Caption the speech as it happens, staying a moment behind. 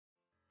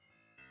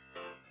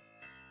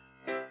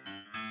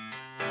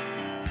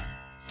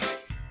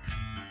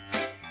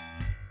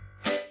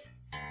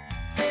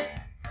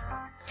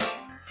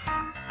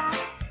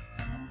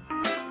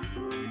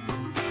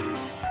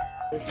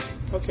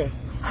Okay,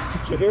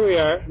 so here we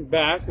are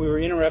back. We were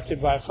interrupted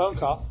by a phone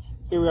call.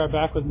 Here we are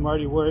back with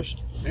Marty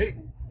Wurst. Hey.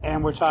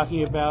 And we're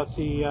talking about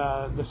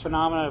the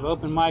phenomenon of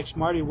open mics.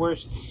 Marty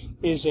Wurst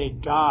is a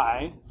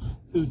guy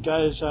who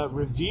does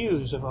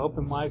reviews of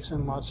open mics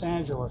in Los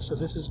Angeles. So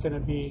this is going to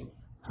be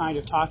kind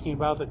of talking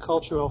about the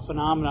cultural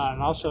phenomenon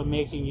and also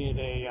making it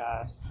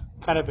a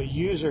kind of a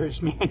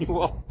user's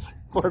manual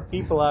for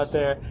people out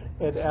there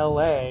in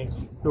LA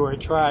who are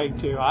trying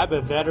to. I'm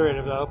a veteran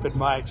of the open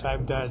mics.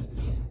 I've done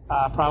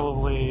I've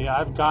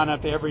gone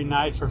up every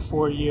night for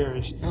 4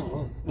 years.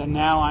 Oh. And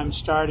now I'm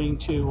starting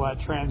to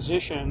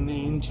transition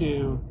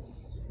into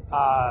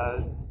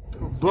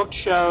book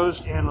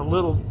shows and a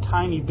little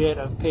tiny bit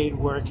of paid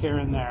work here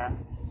and there.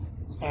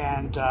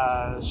 And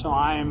so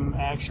I'm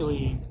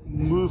actually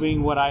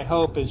moving what I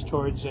hope is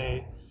towards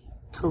a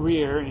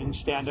career in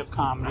stand-up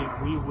comedy.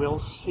 We will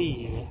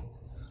see.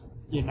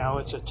 You know,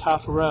 it's a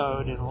tough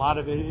road, and a lot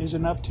of it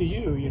isn't up to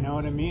you, you know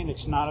what I mean?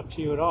 It's not up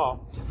to you at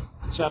all.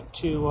 It's up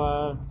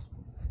to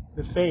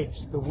the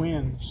fates, the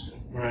winds.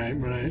 Right.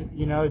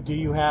 You know, do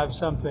you have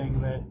something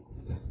that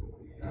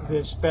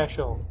is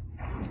special?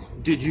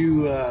 Did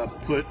you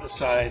put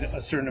aside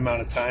a certain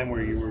amount of time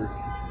where you were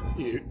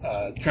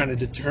trying to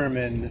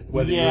determine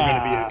whether you were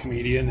going to be a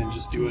comedian and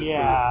just do it?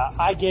 Yeah,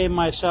 I gave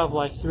myself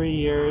like 3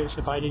 years.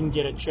 If I didn't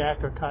get a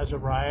check or cause a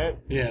riot,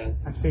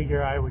 I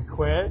figure I would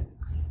quit.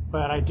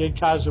 But I did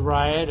cause a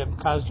riot. I've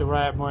caused a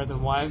riot more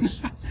than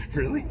once.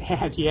 Really?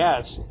 And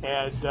yes.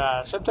 And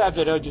sometimes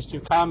I don't just do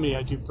comedy,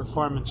 I do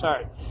performance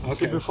art.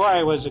 Okay. So before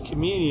I was a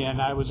comedian,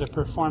 I was a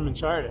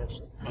performance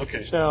artist.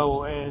 Okay.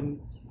 So,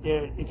 and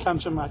I come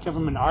from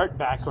an art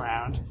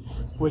background,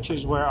 which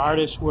is where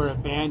artists were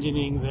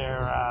abandoning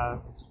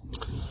their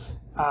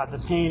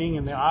the painting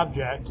and the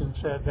object and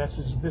said, this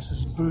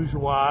is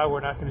bourgeois, we're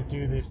not going to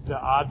do the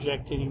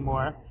object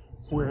anymore.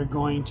 We're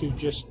going to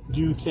just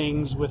do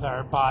things with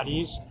our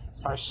bodies,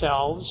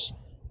 ourselves,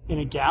 in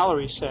a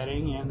gallery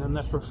setting, and then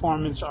the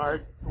performance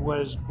art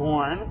was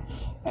born.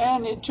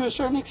 And to a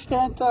certain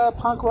extent,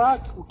 punk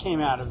rock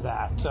came out of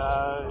that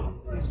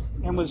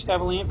and was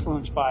heavily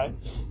influenced by it.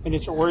 In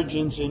its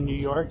origins in New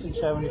York in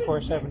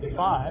 74,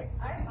 75,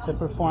 the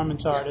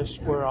performance artists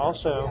were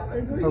also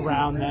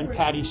around then.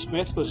 Patti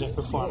Smith was a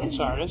performance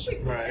artist.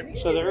 Right.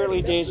 So the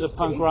early days of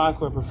punk rock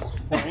were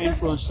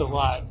influenced a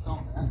lot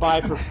by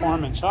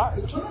performance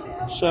art.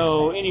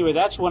 So anyway,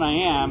 that's what I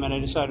am, and I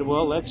decided,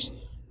 well, let's,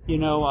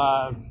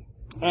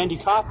 Andy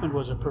Kaufman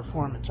was a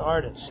performance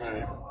artist.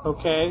 Right.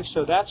 Okay,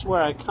 so that's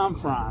where I come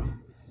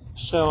from.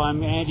 So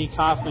I'm Andy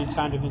Kaufman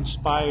kind of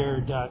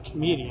inspired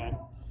comedian.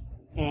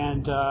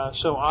 And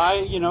so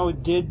I,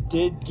 did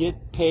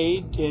get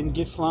paid and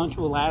get flown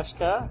to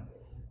Alaska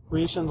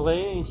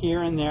recently.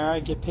 Here and there I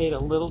get paid a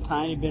little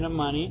tiny bit of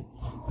money.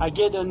 I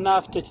get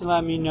enough to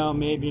let me know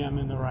maybe I'm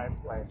in the right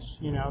place,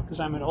 because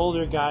I'm an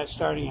older guy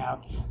starting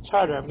out. It's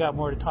harder. I've got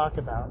more to talk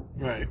about.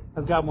 Right.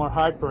 I've got more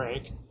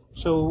heartbreak.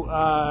 So,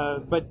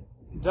 but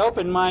the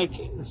open mic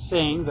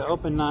thing, the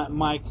open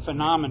mic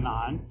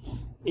phenomenon,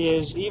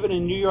 is even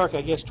in New York,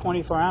 I guess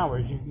 24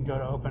 hours you can go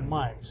to open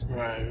mics.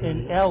 Right.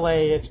 In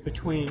LA, it's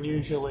between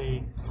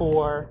usually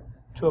 4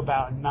 to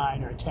about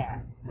 9 or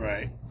 10.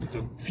 Right. With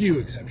a few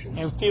exceptions.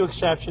 And a few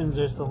exceptions.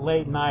 There's the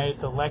late night,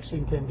 the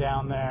Lexington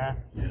down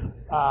there.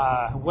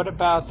 Yeah. What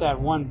about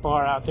that one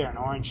bar out there in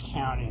Orange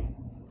County?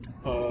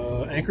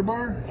 Anchor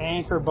Bar?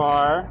 Anchor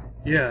Bar.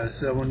 Yeah,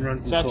 so that one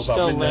runs until That's about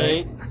still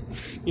midnight.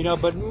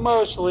 late. But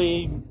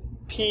mostly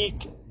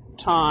peak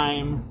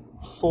time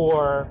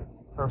 4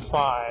 or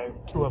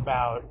 5 to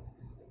about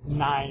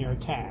 9 or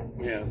 10.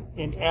 Yeah.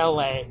 In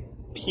LA,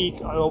 peak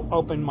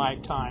open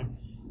mic time.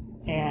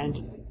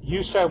 And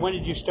when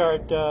did you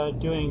start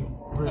doing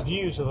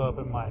reviews of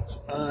open mics?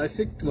 I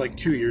think like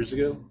 2 years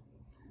ago.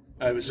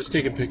 I was just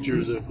taking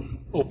pictures of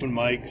open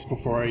mics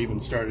before I even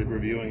started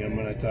reviewing them,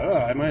 and I thought,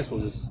 I might as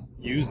well just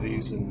use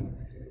these and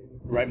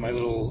write my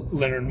little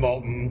Leonard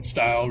Maltin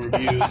style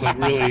reviews, like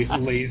really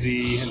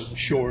lazy and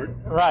short.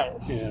 Right.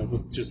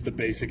 With just the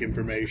basic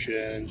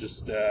information,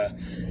 just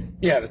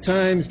the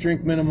times,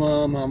 drink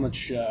minimum, how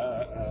much,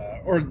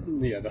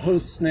 the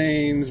host's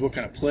names, what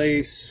kind of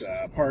place,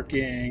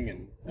 parking,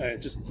 and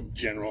just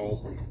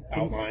general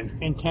outline.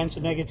 Intense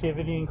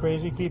negativity and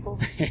crazy people?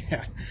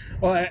 Yeah.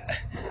 Well,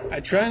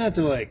 I try not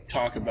to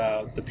talk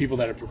about the people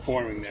that are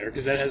performing there,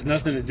 because that has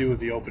nothing to do with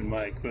the open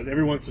mic. But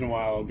every once in a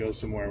while, I'll go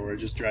somewhere where it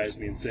just drives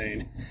me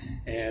insane,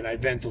 and I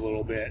vent a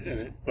little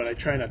bit. But I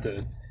try not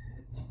to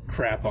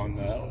crap on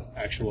the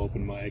actual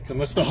open mic,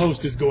 unless the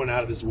host is going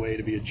out of his way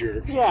to be a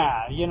jerk.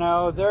 Yeah,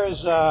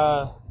 there's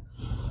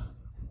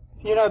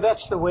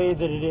that's the way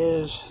that it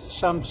is.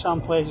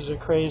 Some places are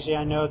crazy.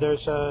 I know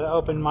there's an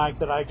open mic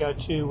that I go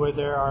to where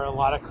there are a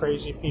lot of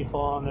crazy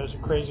people, and there's a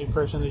crazy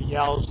person that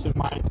yells through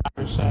my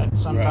entire set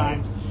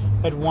sometimes.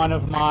 Right. At one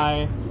of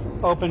my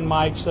open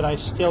mics that I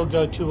still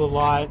go to a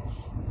lot,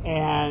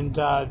 and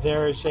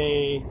there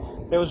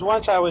was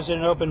once I was in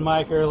an open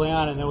mic early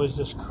on, and there was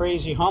this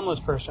crazy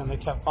homeless person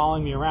that kept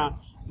following me around,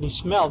 and he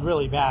smelled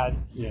really bad.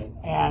 Yeah.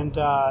 And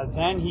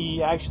then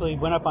he actually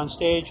went up on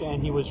stage,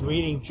 and he was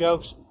reading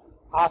jokes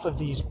off of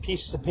these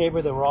pieces of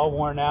paper that were all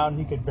worn out, and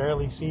he could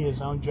barely see his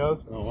own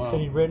jokes that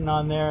he'd written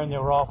on there, and they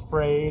were all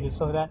frayed and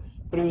stuff like that.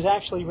 But it was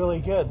actually really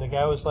good. The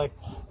guy was like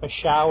a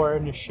shower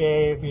and a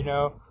shave,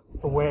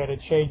 away at a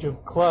change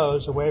of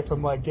clothes, away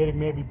from like getting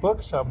maybe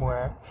booked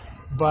somewhere.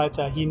 But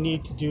you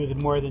need to do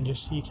more than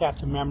just, you have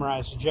to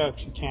memorize the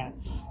jokes. You can't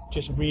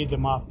just read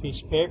them off a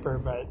piece of paper.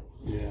 But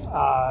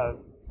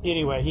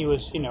anyway, he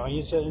was,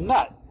 he's a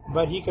nut,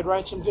 but he could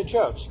write some good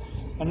jokes.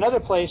 Another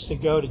place to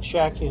go to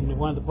check, in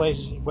one of the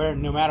places where,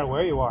 no matter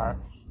where you are,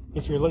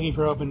 if you're looking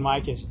for open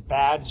mic, is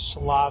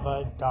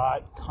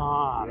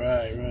badslava.com.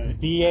 Right.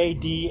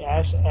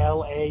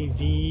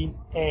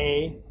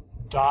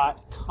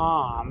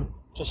 BADSLAVA.com,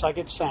 just like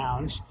it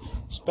sounds,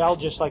 spelled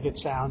just like it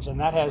sounds, and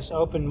that has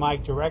open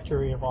mic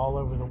directory of all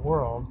over the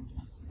world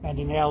and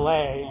in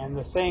LA. And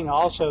the thing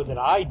also that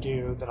I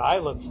do, that I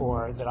look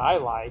for, that I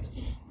like,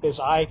 is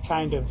I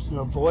kind of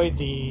avoid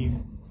the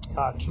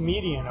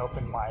comedian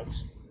open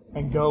mics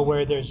and go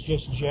where there's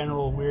just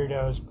general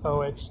weirdos,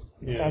 poets,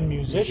 and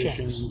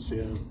musicians.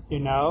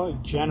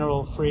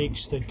 General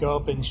freaks that go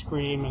up and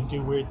scream and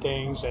do weird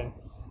things and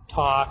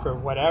talk or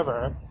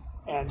whatever.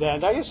 And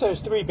then I guess there's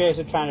three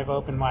basic kind of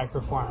open mic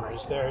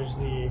performers. There's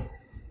the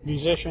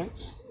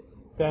musicians,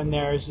 then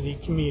there's the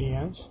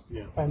comedians,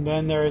 and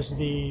then there's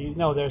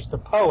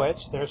the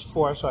poets. There's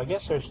four, so I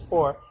guess there's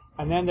four.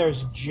 And then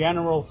there's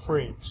general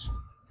freaks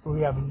who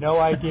have no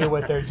idea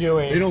what they're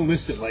doing. They don't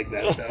list it like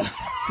that, though.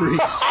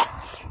 Freaks.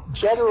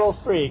 General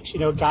freaks,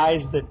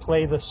 guys that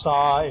play the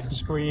saw and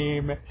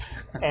scream,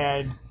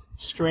 and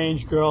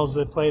strange girls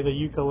that play the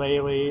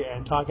ukulele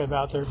and talk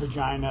about their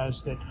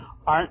vaginas that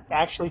aren't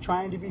actually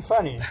trying to be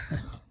funny,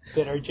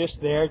 that are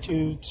just there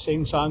to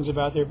sing songs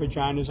about their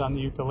vaginas on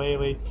the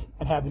ukulele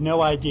and have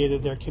no idea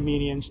that they're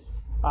comedians.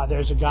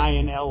 There's a guy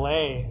in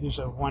L.A. who's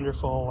a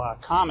wonderful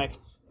comic,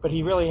 but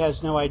he really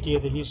has no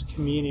idea that he's a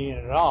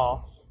comedian at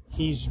all.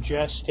 He's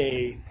just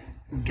a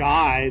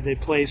guy that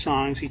plays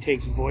songs. He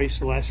takes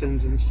voice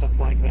lessons and stuff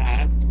like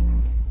that,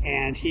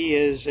 and he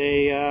is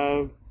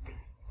a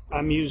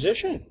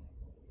musician,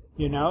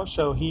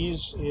 so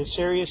he's a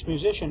serious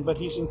musician, but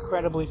he's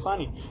incredibly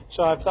funny.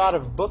 So I've thought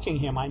of booking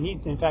him. I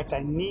need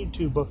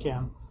to book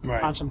him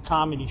on some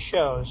comedy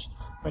shows.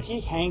 But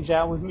he hangs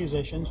out with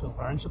musicians, who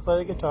learns to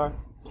play the guitar,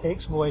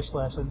 takes voice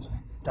lessons,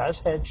 does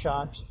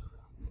headshots,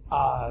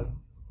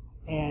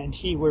 and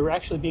we're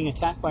actually being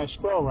attacked by a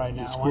squirrel right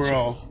now.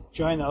 Squirrel.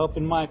 Join the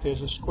open mic.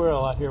 There's a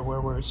squirrel out here where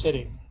we're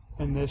sitting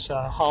in this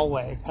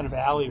hallway, kind of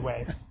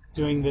alleyway,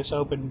 doing this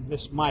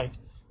mic.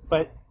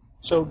 But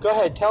so go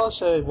ahead, tell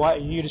us why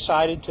you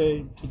decided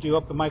to do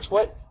open mics.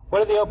 What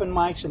are the open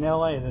mics in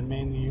LA that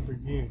mainly you've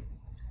reviewed?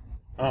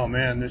 Oh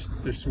man,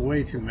 there's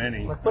way too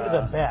many. Like, what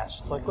are the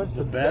best? Like, what's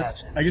the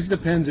best? I guess it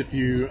depends if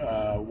you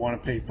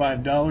want to pay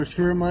 $5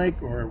 for a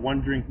mic or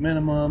 1 drink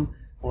minimum,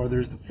 or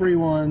there's the free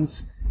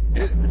ones.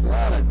 There's a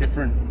lot of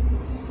different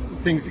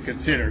things to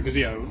consider, because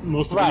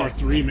most of them are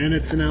 3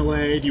 minutes in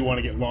LA. Do you want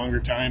to get longer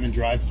time and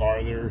drive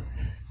farther?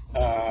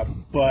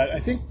 But I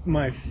think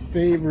my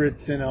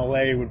favorites in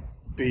LA would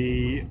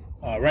be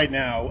right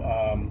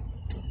now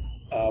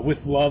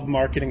With Love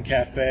Market &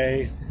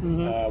 Cafe,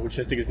 which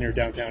I think is near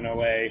downtown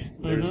LA.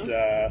 There's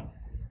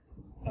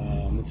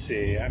let's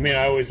see. I mean,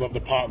 I always love the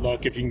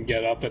potluck if you can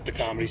get up at the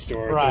Comedy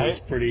Store. It's always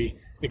pretty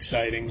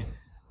exciting.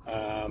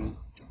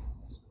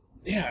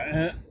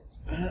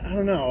 I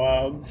don't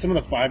know. Some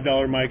of the $5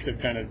 mics I've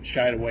kind of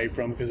shied away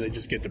from because I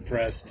just get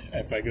depressed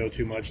if I go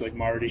too much, like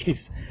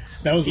Marty's.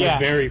 That was my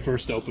very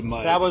first open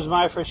mic. That was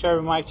my first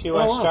open mic, too.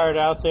 I started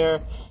out there.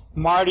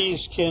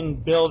 Marty's can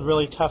build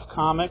really tough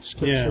comics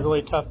because it's a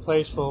really tough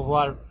place full of a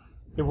lot of...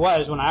 It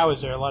was when I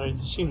was there. It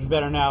seems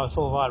better now. It's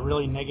full of a lot of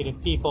really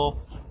negative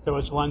people. There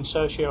was one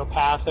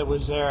sociopath that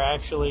was there,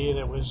 actually,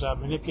 that was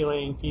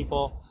manipulating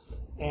people.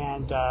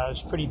 And it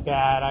was pretty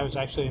bad. I was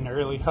actually an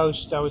early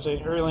host.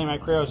 Early in my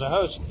career, I was a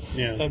host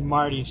at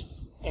Marty's.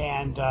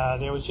 And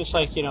there was just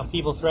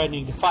people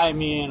threatening to fight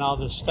me and all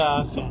this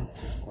stuff. And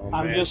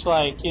I'm just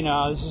like,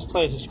 this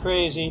place is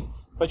crazy.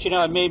 But,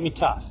 it made me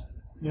tough.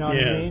 You know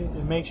what I mean?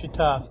 It makes you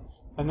tough.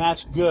 And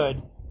that's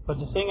good. But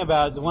the thing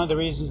about one of the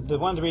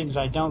reasons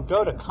I don't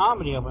go to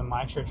comedy open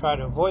mics or try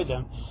to avoid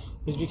them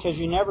is because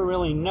you never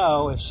really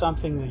know if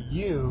something that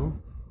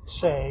you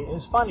say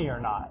is funny or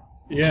not.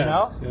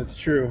 Yeah, that's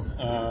true.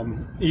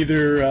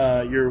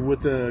 Either you're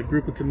with a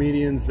group of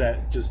comedians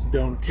that just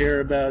don't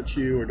care about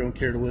you or don't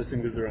care to listen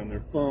because they're on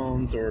their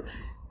phones,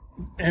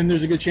 and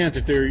there's a good chance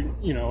if they're,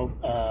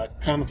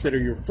 comics that are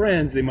your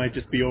friends, they might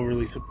just be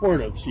overly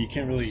supportive, so you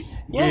can't really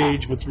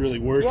gauge what's really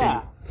working.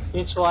 Yeah,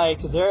 it's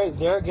like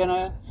they're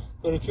gonna.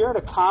 If you're at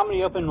a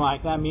comedy open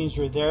mic, that means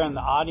you're there and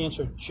the audience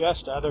are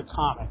just other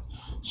comics.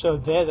 So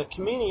they're the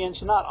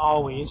comedians, not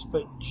always,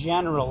 but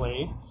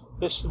generally.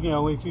 This,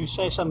 if you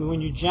say something,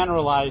 when you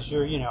generalize,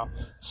 you're, 40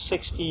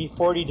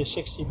 to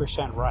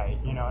 60% right,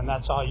 and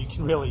that's all you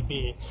can really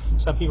be.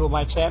 Some people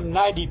might say I'm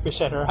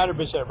 90% or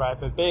 100% right,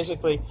 but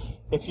basically,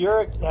 if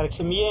you're at a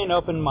comedian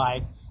open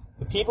mic,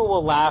 the people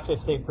will laugh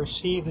if they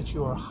perceive that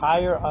you are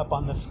higher up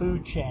on the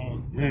food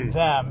chain than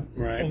them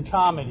in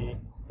comedy.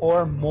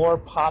 or more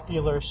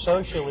popular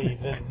socially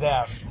than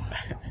them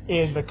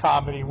in the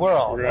comedy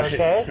world, Right,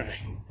 okay?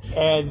 right.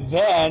 And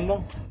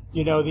then,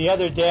 the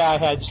other day I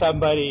had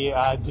somebody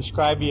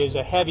describe me as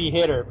a heavy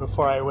hitter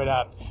before I went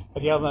up.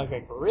 And the other one was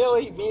like,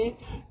 really, me?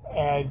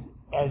 And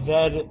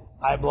then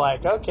I'm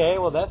like, okay,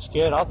 well, that's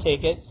good. I'll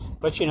take it.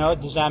 But,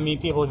 does that mean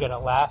people are going to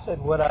laugh at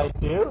what I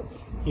do?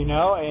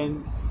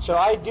 And so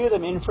I do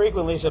them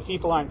infrequently so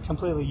people aren't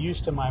completely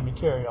used to my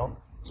material.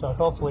 So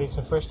hopefully it's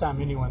the first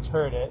time anyone's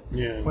heard it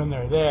when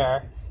they're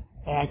there.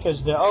 And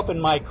because the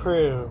open mic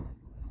crew,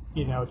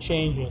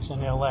 changes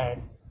in L.A.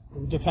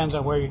 It depends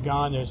on where you're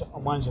going. There's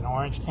ones in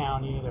Orange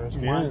County, there's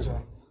ones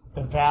in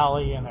the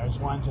Valley, and there's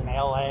ones in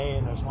L.A.,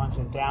 and there's ones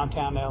in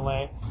downtown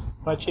L.A.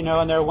 But, and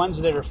there are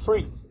ones that are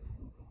free.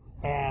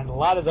 And a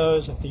lot of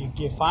those, if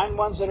you find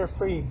ones that are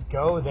free,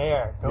 go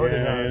there. Go to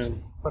those. Yeah.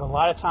 But a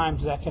lot of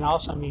times that can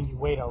also mean you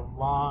wait a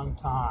long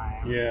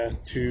time. Yeah,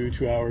 2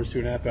 hours,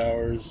 2.5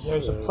 hours.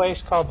 There's a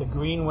place called the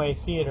Greenway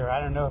Theater. I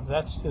don't know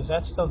if is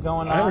that still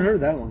going on? I haven't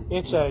heard that one.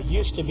 It's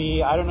used to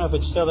be, I don't know if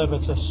it's still there,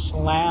 but it's a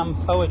slam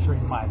poetry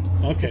mic.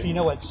 Okay. If you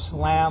know what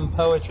slam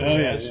poetry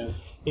is. Yeah.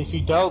 If you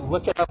don't,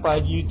 look it up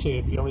on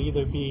YouTube. You'll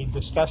either be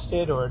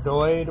disgusted or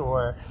annoyed,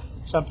 or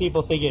some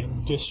people think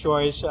it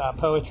destroys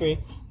poetry.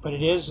 But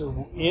it is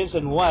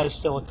and was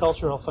still a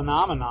cultural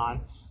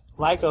phenomenon,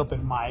 like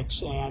open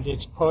mics, and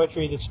it's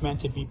poetry that's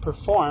meant to be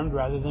performed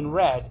rather than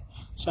read.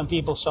 Some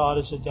people saw it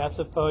as the death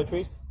of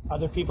poetry.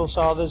 Other people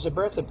saw it as the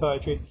birth of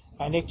poetry.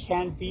 And it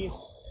can be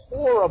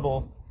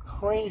horrible,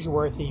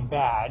 cringeworthy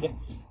bad,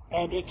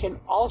 and it can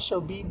also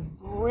be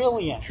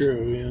brilliant.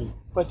 True, yeah.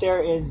 But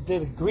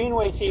the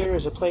Greenway Theater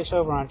is a place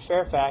over on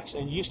Fairfax,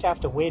 and you used to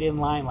have to wait in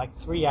line like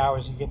 3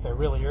 hours to get there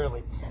really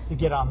early to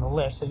get on the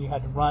list, and you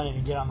had to run in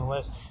and get on the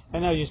list.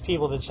 And there were just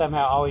people that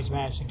somehow always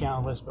managed to get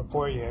on the list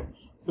before you,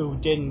 who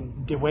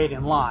didn't wait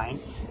in line,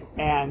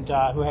 and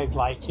who had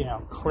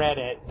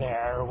credit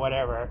there or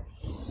whatever,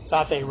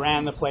 thought they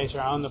ran the place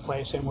or owned the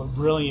place and were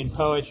brilliant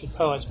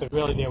poets, but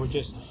really they were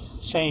just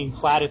saying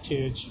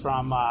platitudes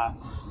from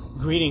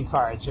greeting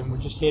cards and were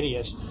just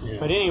hideous. Yeah.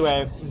 But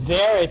anyway,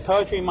 there at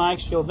poetry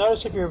mics, you'll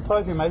notice if you're a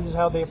poetry mic, this is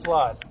how they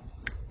applaud.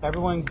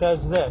 Everyone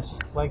does this,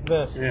 like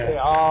this. Yeah. They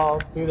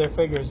all do their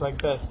fingers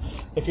like this.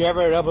 If you're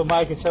ever at an open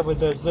mic and someone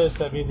does this,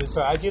 that means it's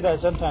I do that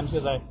sometimes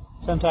because I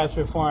sometimes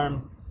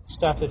perform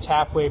stuff that's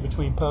halfway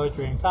between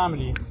poetry and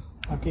comedy,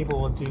 and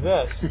people will do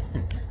this,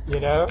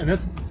 And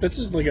that's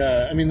just like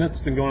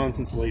that's been going on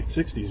since the late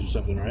 '60s or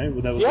something, right?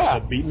 That was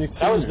like the beatnik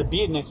thing. That was the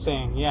beatnik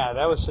thing. Yeah,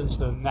 that was since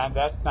not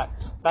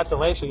the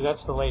late '60s.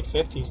 That's the late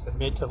 '50s. The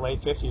mid to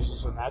late '50s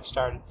is when that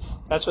started.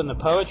 That's when the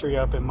poetry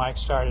open mic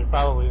started.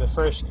 Probably the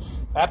first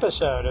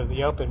episode of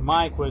the open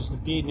mic was the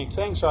beatnik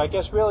thing. So I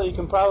guess really you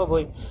can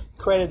probably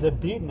credit the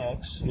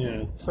beatniks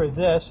for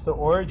this, the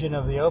origin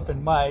of the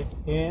open mic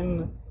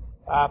in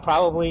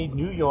probably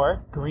New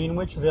York,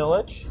 Greenwich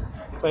Village,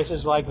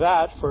 places like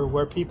that, for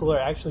where people are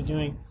actually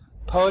doing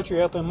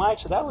poetry open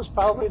mics. So that was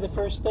probably the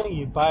first thing.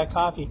 You'd buy a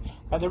coffee.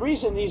 And the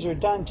reason these are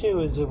done, too,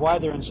 is why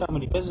they're in so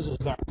many businesses.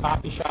 They're in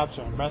coffee shops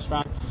or in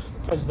restaurants,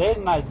 because they're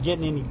not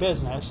getting any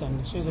business.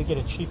 And as soon as they get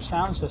a cheap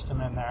sound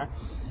system in there,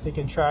 they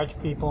can charge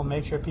people,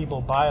 make sure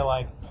people buy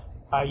like,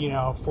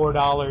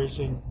 $4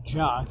 in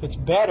junk. It's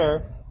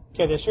better.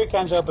 Okay, there's 3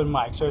 kinds of open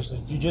mics. There's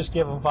you just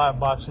give them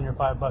 $5 and your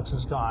 $5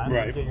 is gone.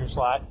 Right. You get your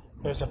slot.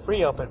 There's a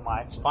free open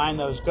mics. Find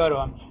those, go to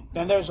them.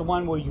 Then there's the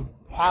one where you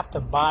have to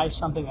buy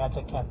something at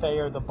the cafe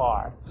or the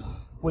bar,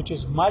 which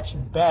is much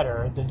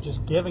better than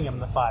just giving them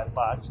the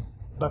 $5,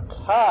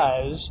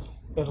 because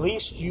at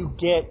least you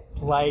get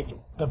like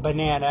the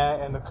banana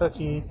and the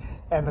cookie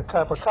and the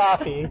cup of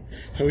coffee.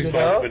 I always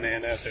buy the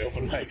banana at the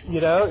open mics.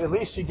 At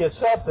least you get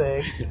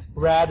something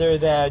rather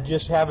than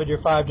just having your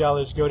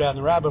 $5 go down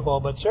the rabbit hole.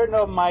 But certain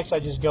open mics I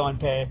just go and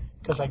pay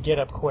because I get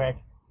up quick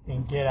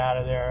and get out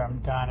of there. I'm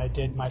done. I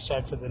did my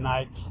set for the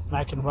night, and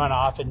I can run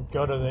off and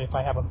go to if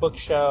I have a book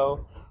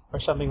show or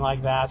something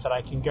like that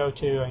I can go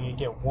to and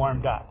get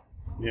warmed up.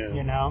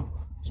 Yeah.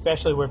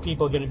 Especially where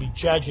people are going to be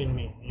judging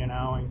me,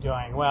 and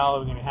going, well,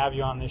 we're going to have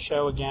you on this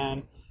show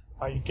again.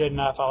 Are you good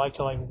enough? I like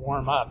to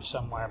warm up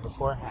somewhere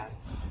beforehand.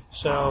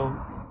 So,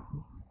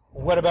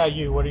 what about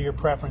you? What are your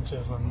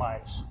preferences with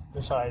mics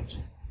besides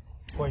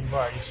what you've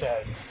already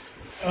said?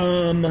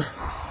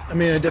 I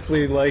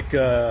definitely like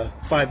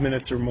 5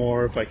 minutes or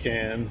more if I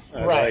can.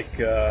 I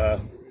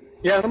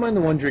don't mind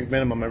the 1 drink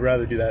minimum. I'd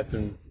rather do that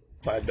than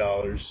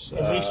 $5.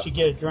 At least you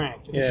get a drink.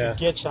 At least you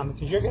get something,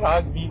 because you're going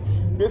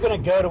to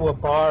go to a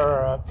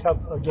bar or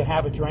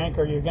have a drink,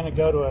 or you're going to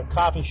go to a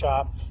coffee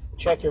shop,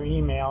 check your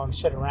email, and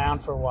sit around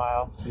for a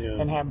while,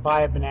 and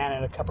buy a banana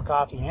and a cup of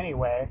coffee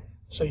anyway.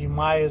 So you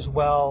might as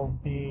well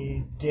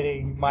be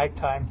getting mic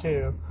time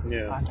too.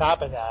 On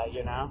top of that,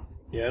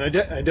 Yeah, and I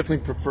definitely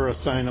prefer a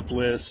sign-up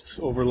list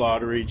over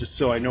lottery, just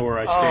so I know where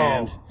I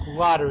stand. Oh,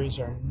 lotteries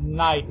are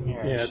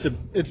nightmares. Yeah,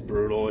 it's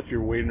brutal if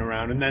you're waiting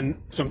around, and then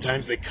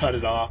sometimes they cut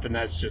it off, and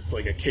that's just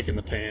like a kick in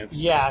the pants.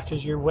 Yeah,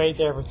 because you're wait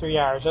there for 3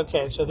 hours.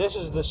 Okay, so this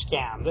is the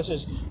scam.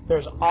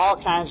 There's all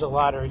kinds of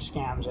lottery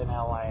scams in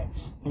LA.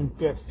 and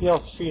feel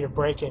free to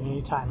break it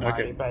anytime,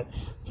 Marty. Okay. But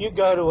if you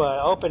go to an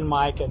open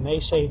mic and they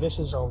say this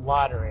is a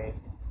lottery,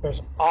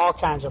 there's all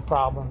kinds of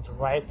problems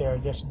right there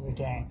just in the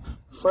game.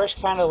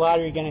 First kind of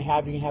lottery you're going to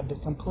have the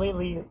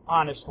completely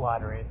honest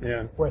lottery,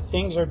 where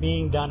things are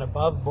being done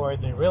above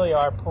board. They really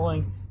are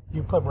pulling.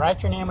 You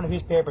write your name on a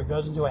piece of paper, it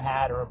goes into a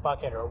hat or a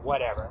bucket or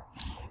whatever.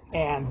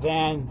 And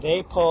then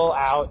they pull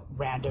out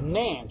random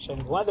names.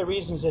 And one of the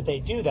reasons that they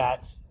do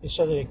that is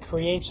so that it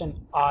creates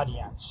an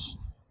audience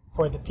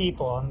for the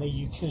people. And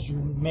because you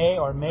may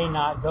or may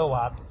not go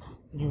up,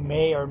 you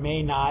may or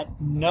may not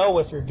know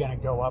if you're going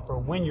to go up or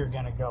when you're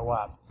going to go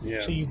up.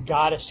 Yeah. So you've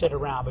got to sit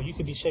around. But you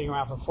could be sitting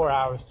around for 4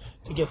 hours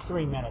to get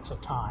 3 minutes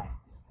of time.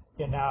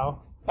 You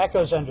know?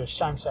 Echoes Under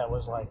Sunset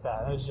was like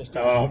that. It was just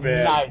a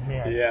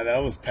nightmare. Yeah, that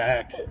was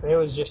packed. It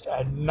was just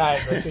a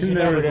nightmare because you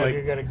never know if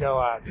you're going to go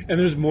up. And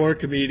there's more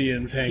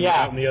comedians hanging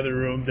out in the other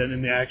room than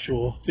in the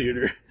actual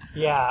theater.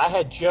 Yeah, I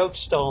had jokes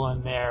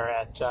stolen there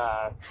at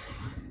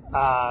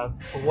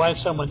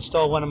someone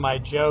stole one of my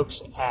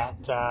jokes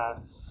at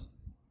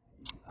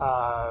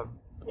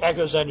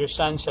Echoes Under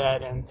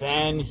Sunset, and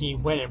then he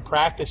went and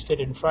practiced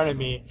it in front of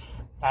me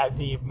at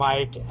the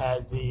mic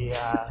at the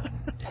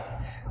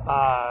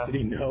did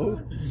he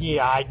know?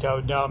 Yeah, I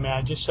don't know,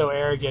 man. Just so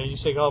arrogant. You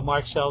say, oh,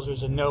 Mark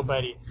Selzer's a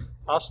nobody.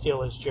 I'll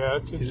steal his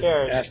joke. Who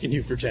cares? Asking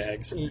you for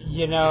tags.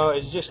 You know,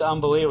 it's just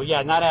unbelievable.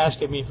 Yeah, not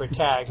asking me for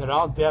tags, but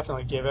I'll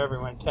definitely give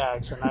everyone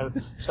tags.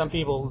 And some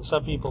people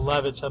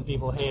love it, some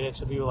people hate it.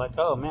 Some people are like,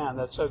 oh man,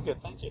 that's so good.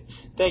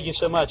 Thank you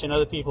so much. And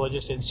other people are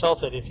just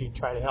insulted if you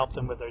try to help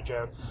them with their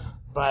joke.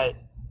 But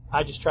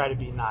I just try to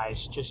be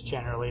nice, just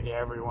generally to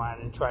everyone,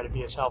 and try to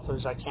be as helpful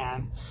as I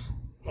can.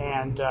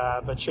 And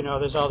but you know,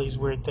 there's all these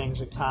weird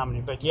things in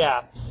comedy. But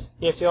yeah,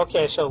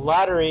 so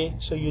lottery,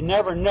 so you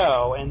never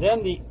know. And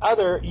then the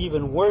other,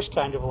 even worse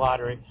kind of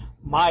lottery,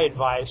 my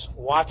advice,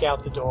 walk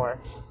out the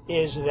door,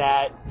 is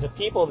that the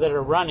people that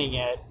are running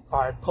it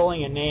are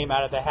pulling a name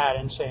out of the hat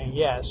and saying,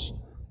 yes,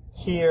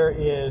 here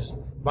is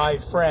my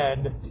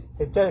friend.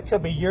 It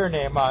could be your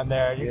name on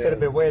there. You could have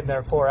been waiting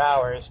there 4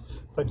 hours,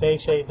 but they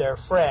say their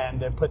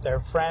friend and put their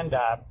friend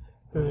up,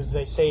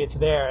 they say it's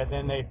there, and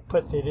then they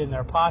put it in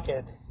their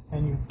pocket,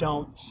 and you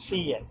don't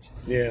see it.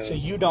 Yeah. So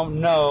you don't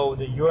know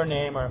that your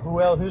name or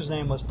whose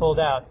name was pulled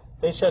out.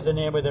 They said the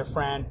name of their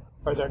friend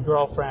or their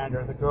girlfriend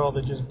or the girl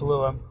that just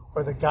blew them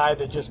or the guy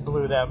that just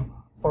blew them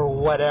or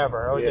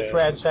whatever, or the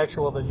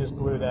transsexual that just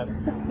blew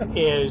them,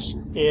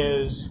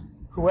 is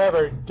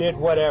whoever did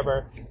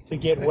whatever to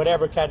get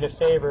whatever kind of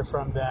favor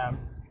from them,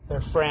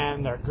 their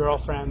friend, their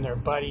girlfriend, their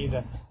buddy,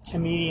 the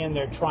comedian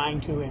they're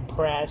trying to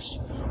impress,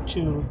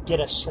 to get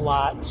a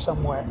slot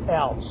somewhere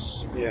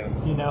else. Yeah.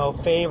 You know,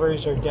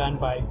 favors are done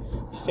by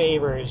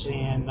favors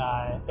in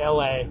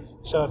L.A.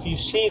 So if you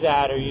see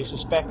that or you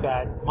suspect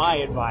that, my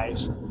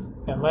advice,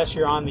 unless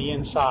you're on the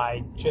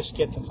inside, just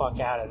get the fuck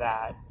out of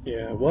that.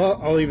 Yeah, well,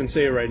 I'll even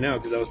say it right now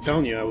because I was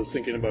telling you I was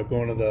thinking about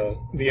going to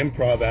the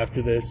Improv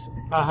after this.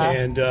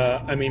 And,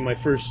 I mean, my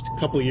first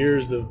couple of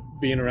years of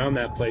being around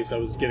that place, I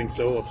was getting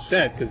so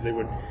upset because they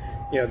would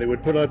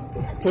put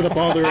up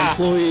all their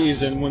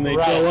employees, and when they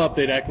go up,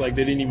 they'd act like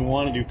they didn't even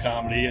want to do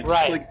comedy. It's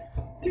like,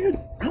 dude,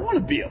 I want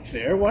to be up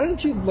there. Why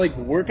don't you,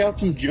 work out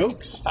some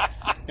jokes?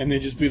 And they'd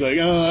just be like,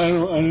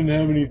 oh, I didn't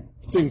have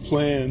anything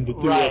planned to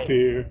do up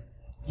here.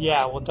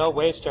 Yeah, well, don't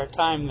waste our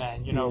time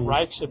then. You know,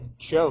 write some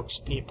jokes,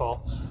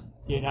 people.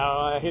 You know,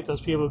 I hate those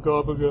people who go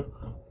up and go,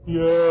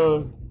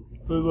 yeah,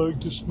 I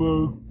like to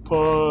smoke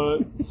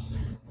pot.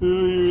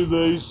 You're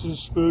nice to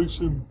smoke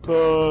some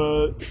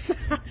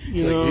pot.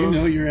 You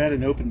know you're at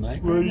an open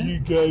mic. What are you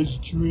guys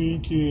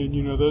drinking?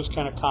 You know, those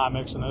kind of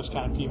comics and those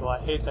kind of people. I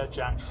hate that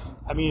junk.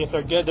 I mean, if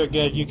they're good, they're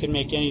good. You can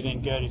make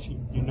anything good if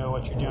you know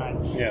what you're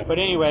doing. Yeah. But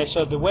anyway,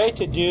 so the way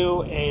to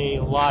do a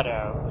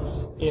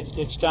lotto, if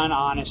it's done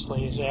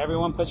honestly, is that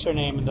everyone puts their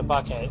name in the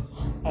bucket,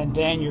 and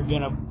then you're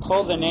going to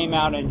pull the name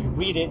out and you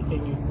read it,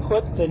 and you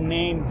put the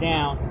name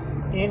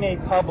down in a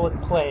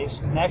public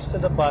place next to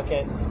the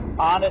bucket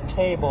on a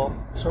table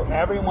so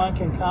everyone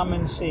can come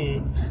and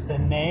see the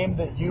name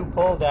that you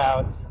pulled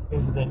out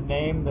is the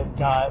name that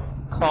got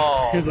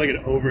called. There's like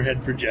an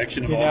overhead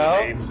projection of all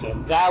the names. So.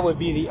 That would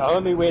be the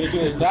only way to do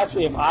it. That's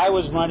if I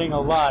was running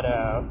a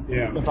lotto.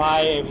 Yeah. If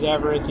I was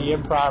ever at the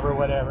Improv or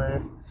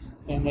whatever,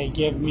 and they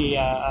give me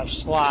a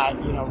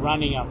slot,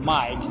 running a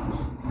mic,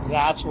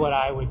 that's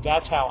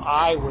how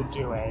I would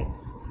do it,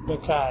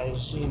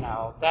 because,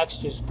 that's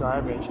just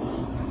garbage.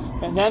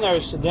 And then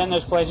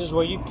there's places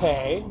where you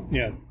pay.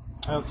 Yeah.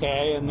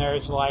 Okay, and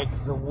there's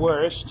the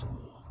worst,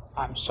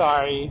 I'm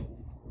sorry,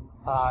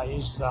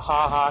 is the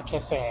Ha Ha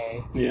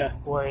Cafe. Yeah.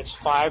 Where it's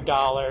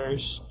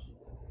 $5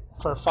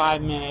 for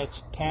 5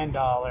 minutes,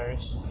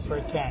 $10 for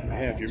 10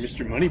 minutes. Yeah, if you're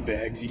Mr.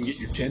 Moneybags, you can get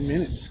your 10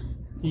 minutes.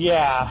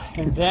 Yeah,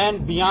 and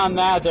then beyond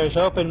that, there's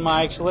open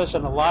mics.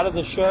 Listen, a lot of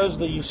the shows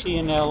that you see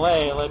in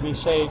L.A., let me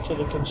say to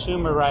the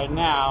consumer right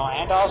now,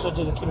 and also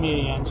to the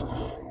comedians,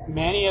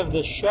 many of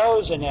the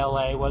shows in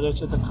L.A., whether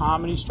it's at the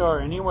Comedy Store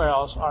or anywhere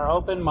else, are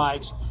open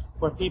mics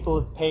where people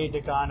have paid to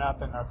gone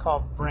up, and they're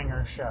called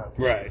bringer shows.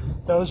 Right.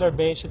 Those are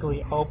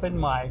basically open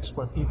mics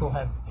where people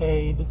have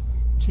paid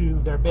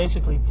to, they're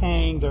basically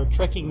paying, they're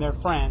tricking their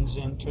friends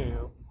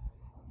into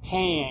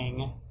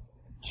paying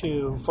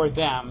for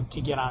them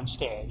to get on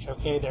stage.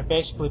 Okay, they're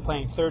basically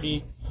paying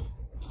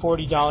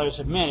 $40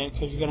 a minute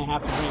because you're going to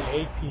have to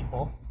bring 8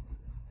 people,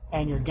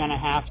 and you're going to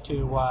have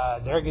to,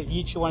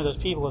 each one of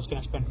those people is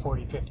going to spend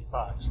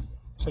 $40-50.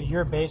 So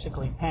you're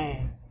basically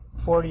paying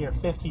 $40 or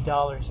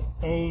 $50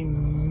 a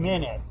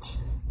minute.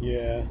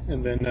 Yeah,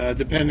 and then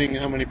depending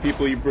how many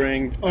people you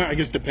bring, or I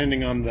guess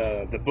depending on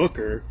the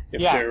booker,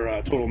 if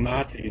they're total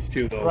Nazis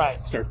too,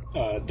 they'll start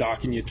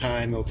docking you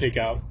time. They'll take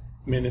out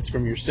minutes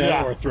from your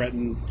set or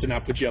threaten to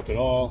not put you up at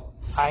all.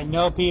 I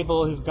know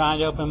people who've gone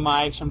to open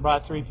mics and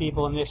brought 3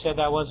 people, and they said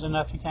that wasn't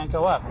enough, you can't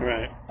go up.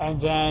 Right. And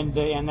then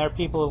there are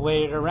people who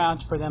waited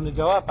around for them to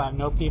go up. I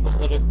know people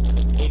that have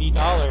paid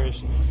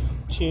 $80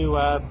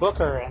 to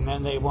booker, and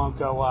then they won't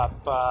go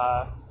up.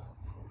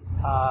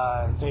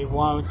 They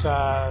won't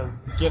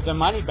give them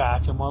money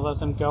back and won't let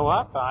them go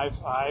up.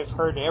 I've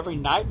heard every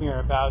nightmare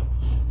about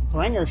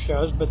bringer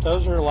shows, but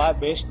those are a lot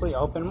basically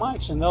open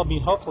mics, and there'll be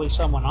hopefully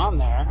someone on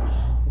there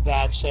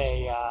that's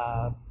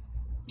a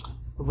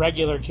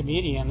regular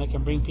comedian that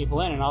can bring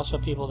people in, and also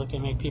people that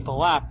can make people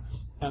laugh.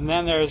 And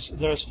then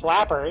there's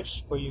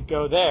flappers where you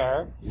go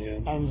there,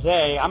 and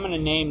I'm going to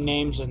name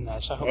names in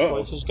this. I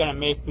hope this is going to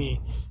make me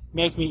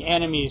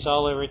enemies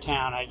all over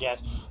town, I guess.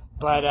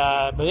 But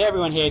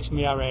everyone hates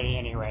me already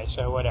anyway,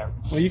 so whatever.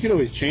 Well, you could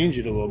always change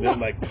it a little bit,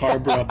 like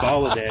Carbra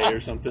Baladay or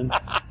something.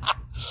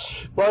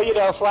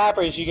 Well,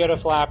 Flappers, you go to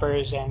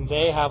Flappers, and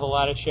they have a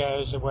lot of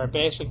shows where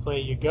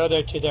basically you go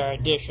there to their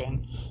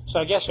audition. So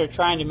I guess they're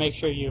trying to make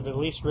sure you've at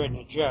least written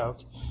a joke,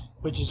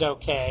 which is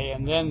okay.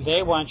 And then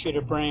they want you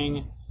to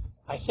bring,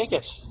 I think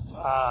it's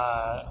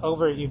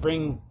you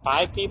bring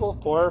 5 people,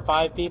 4 or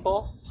 5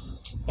 people,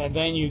 and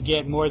then you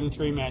get more than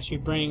 3 minutes. You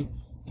bring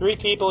 3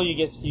 people, you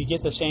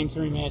get the same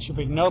 3 minutes. You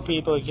bring no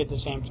people, you get the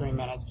same 3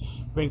 minutes.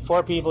 You bring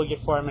 4 people, you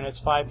get 4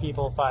 minutes. 5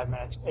 people, 5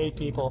 minutes. 8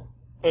 people,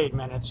 8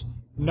 minutes.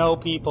 No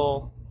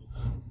people,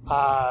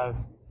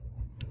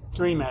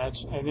 3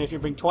 minutes. And if you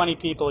bring 20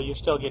 people, you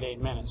still get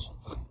 8 minutes.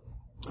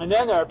 And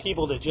then there are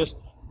people that just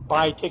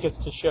buy tickets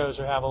to shows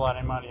or have a lot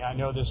of money. I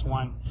know this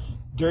one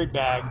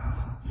dirtbag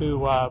who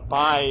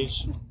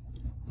buys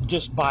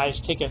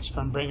tickets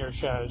from bringer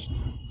shows,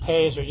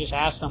 pays or just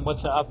asks them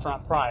what's the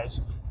upfront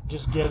price.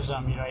 Just gives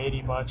them,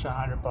 $80 or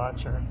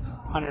 $100 or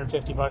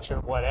 $150 or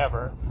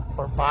whatever,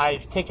 or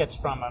buys tickets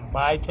from them.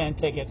 Buy 10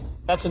 tickets.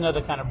 That's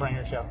another kind of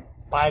bringer show.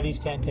 Buy these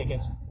 10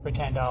 tickets for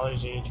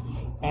 $10 each,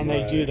 and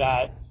they do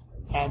that.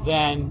 And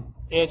then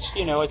it's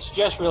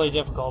just really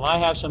difficult. I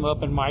have some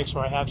open mics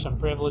where I have some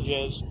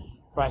privileges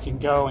where I can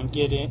go and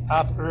get in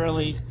up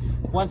early.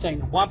 One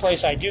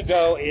place I do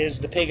go is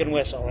the Pig and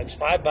Whistle. It's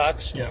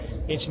 $5. Yeah.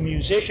 It's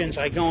musicians.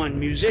 I go on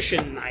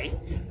musician night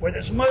where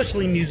there's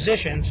mostly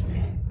musicians.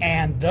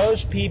 And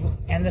those people,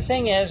 and the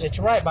thing is, it's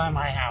right by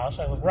my house.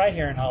 I live right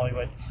here in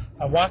Hollywood.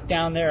 I walk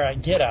down there, I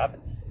get up.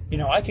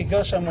 I could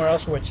go somewhere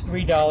else where it's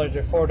 $3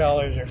 or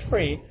 $4 or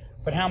free,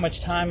 but how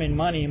much time and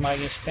money am I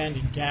going to spend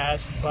in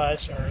gas,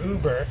 bus, or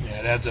Uber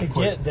to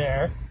get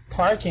there?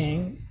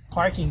 Parking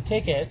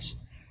tickets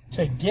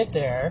to get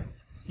there.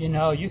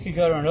 You could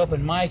go to an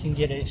open mic and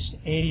get a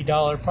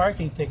 $80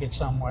 parking ticket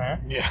somewhere.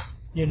 Yeah.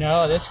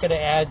 That's going to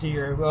add to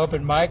your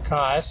open mic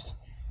cost.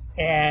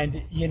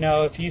 And,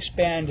 if you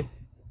spend...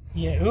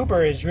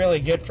 Uber is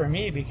really good for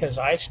me because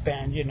I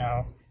spend,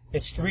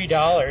 it's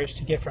 $3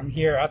 to get from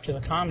here up to the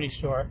Comedy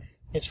Store.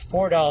 It's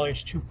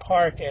 $4 to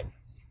park at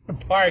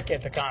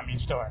the Comedy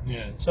Store.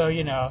 Yeah. So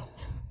a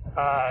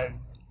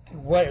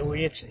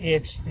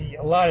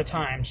lot of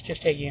times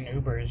just taking an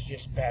Uber is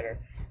just better.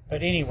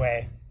 But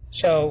anyway,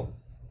 so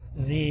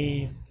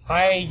you're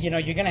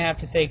gonna have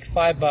to take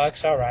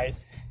 $5. All right,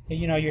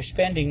 you're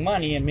spending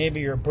money, and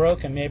maybe you're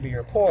broke and maybe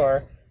you're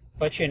poor.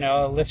 But,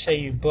 let's say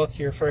you book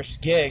your first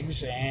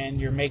gigs and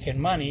you're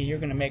making money, you're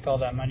going to make all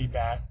that money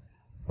back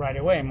right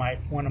away.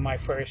 One of the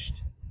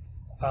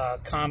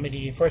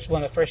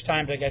first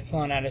times I got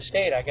flown out of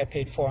state, I got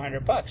paid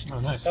 $400. Oh,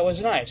 nice. That was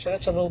nice. So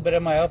that's a little bit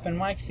of my open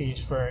mic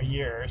fees for a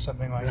year or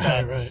something like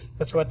that. Right.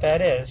 That's what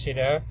that is,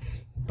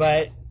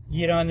 But,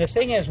 and the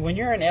thing is, when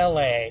you're in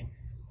L.A.,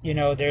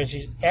 there's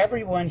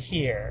everyone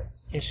here.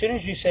 As soon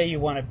as you say you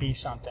want to be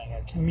something,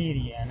 a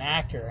comedian, an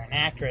actor, an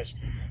actress,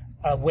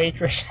 a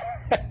waitress.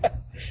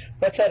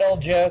 What's that old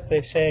joke?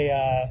 They say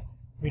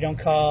we don't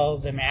call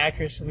them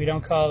actresses. We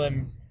don't call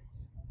them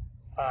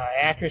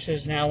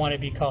actresses. Now want to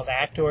be called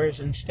actors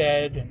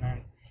instead. And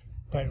then,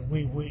 but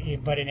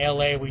in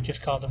L.A. we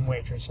just call them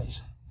waitresses.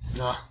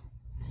 No.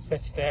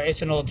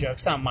 It's an old joke.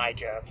 It's not my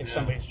joke. It's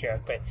somebody's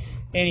joke. But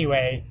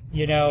anyway,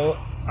 no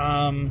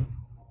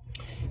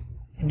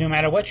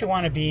matter what you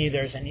want to be,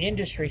 there's an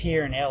industry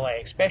here in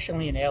L.A.,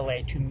 especially in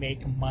L.A., to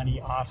make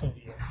money off of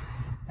you.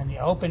 And the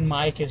open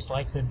mic is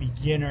like the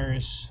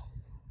beginner's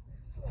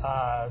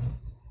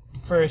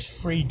first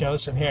free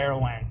dose of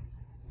heroin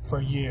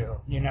for you,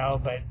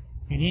 but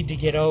you need to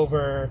get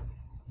over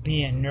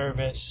being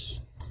nervous.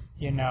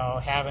 you know,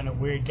 having a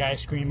weird guy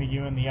scream at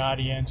you in the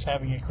audience,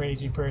 having a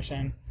crazy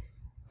person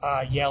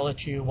yell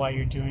at you while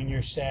you're doing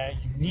your set.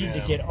 You need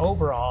to get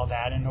over all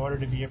that in order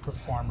to be a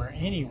performer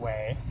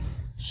anyway.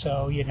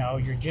 So, you know,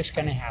 you're just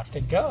going to have to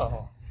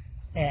go.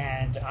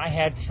 And I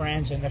had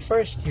friends, and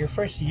your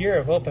first year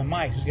of open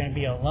mic is going to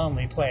be a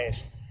lonely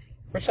place.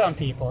 For some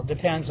people, it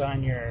depends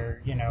on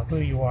your, you know, who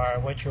you are,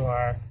 what you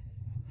are.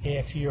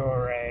 If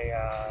you're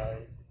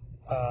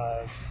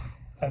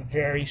a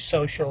very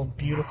social,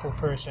 beautiful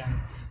person,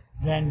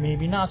 then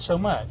maybe not so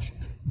much.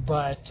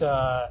 But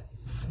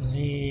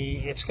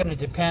it's going to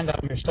depend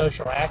on your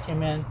social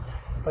acumen.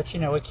 But, you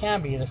know, it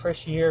can be. The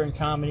first year in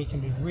comedy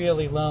can be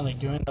really lonely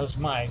doing those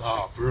mics.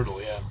 Oh,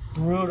 brutal, yeah.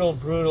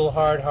 Brutal,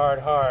 hard.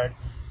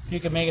 If you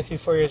can make it through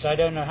 4 years, I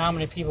don't know how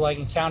many people I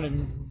can count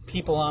in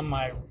people on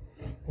my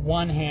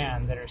one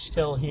hand that are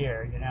still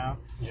here, you know.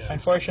 Yeah.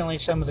 Unfortunately,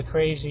 some of the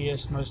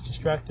craziest, most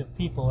destructive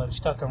people have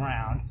stuck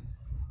around.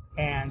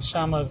 And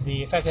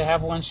in fact, I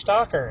have one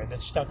stalker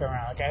that's stuck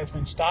around. A guy who's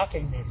been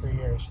stalking me for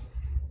years.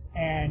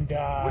 And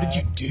what did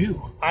you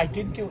do? I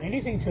didn't do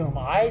anything to him.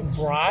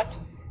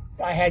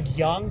 I had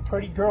young,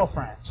 pretty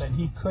girlfriends, and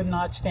he could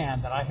not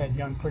stand that I had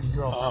young, pretty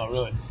girlfriends. Oh,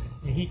 really?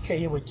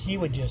 He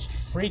would just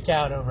freak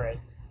out over it.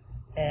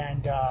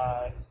 And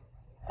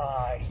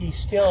he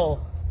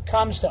still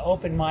comes to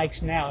open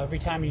mics now every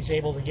time he's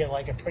able to get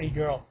like a pretty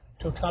girl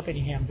to accompany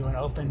him to an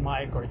open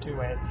mic or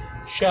to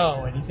a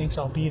show, and he thinks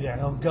I'll be there.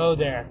 He'll go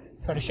there,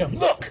 try to show him,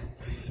 look,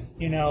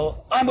 you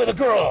know, I'm with a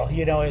girl.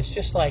 You know, it's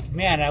just like,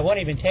 man, I won't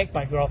even take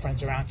my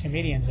girlfriends around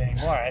comedians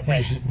anymore.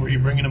 Were you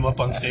bringing them up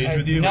on stage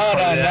with you? No.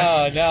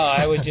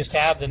 I would just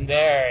have them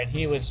there, and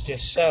he was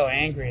just so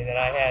angry that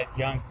I had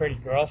young, pretty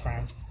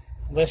girlfriends.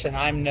 Listen,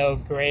 I'm no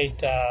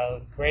great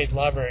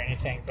lover or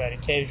anything, but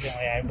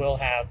occasionally I will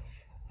have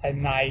a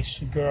nice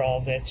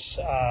girl that's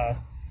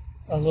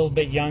a little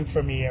bit young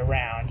for me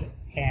around,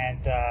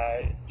 and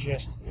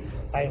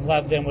I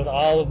love them with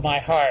all of my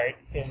heart.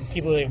 And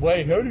people say,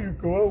 "Wait, how do you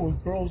go out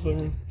with girls that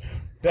are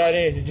that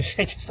age?" And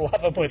just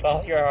love them with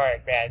all your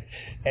heart, man,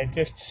 and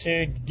just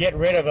soon get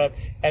rid of them,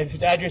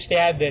 and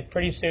understand that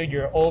pretty soon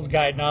your old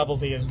guy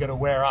novelty is going to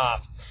wear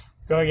off.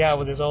 Going out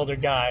with this older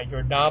guy,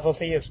 your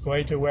novelty is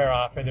going to wear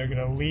off, and they're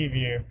going to leave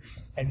you,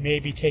 and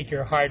maybe take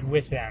your heart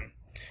with them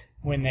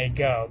when they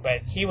go.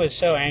 But he was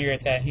so angry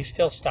at that, he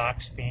still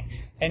stalks me,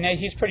 and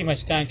he's pretty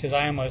much done because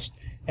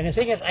and the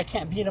thing is, I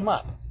can't beat him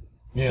up.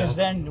 Yeah. Because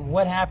then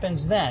what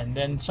happens then?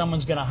 Then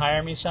someone's going to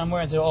hire me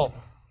somewhere and say, oh,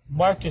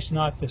 Mark just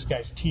knocked this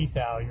guy's teeth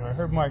out. You know, I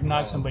heard Mark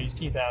knock somebody's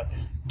teeth out.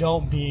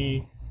 Don't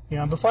be, you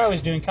know, before I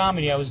was doing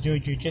comedy, I was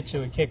doing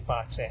jiu-jitsu and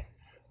kickboxing.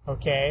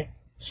 Okay?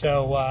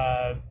 So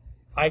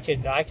I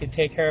could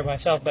take care of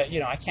myself, but, you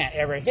know, I can't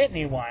ever hit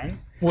anyone.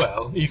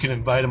 Well, you can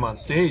invite him on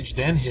stage,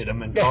 then hit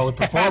him and call it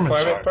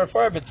performance art.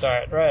 Performance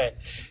art, right.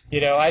 You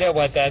know, I don't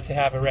want that to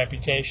have a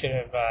reputation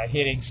of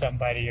hitting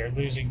somebody or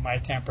losing my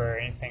temper or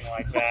anything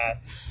like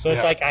that. So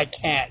it's like I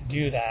can't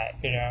do that,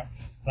 you know.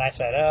 And I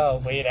said,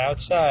 oh, wait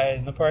outside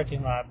in the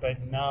parking lot,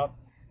 but no.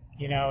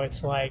 You know,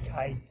 it's like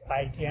I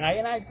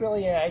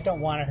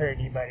don't want to hurt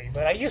anybody,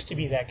 but I used to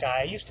be that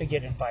guy. I used to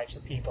get in fights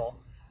with people,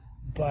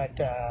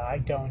 but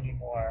I don't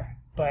anymore.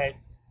 But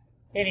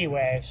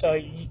anyway, so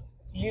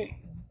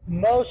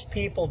most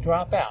people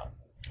drop out.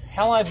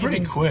 How long have you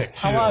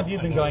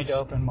been going to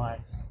open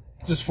mic?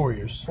 Just 4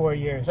 years. 4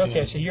 years. Okay,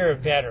 yeah. So you're a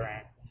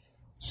veteran.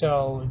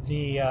 So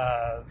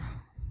you're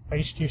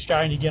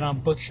starting to get on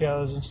book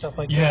shows and stuff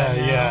like that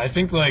now? Yeah. I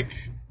think like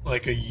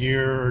a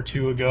year or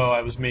two ago,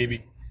 I was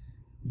maybe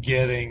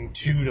getting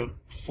 2 to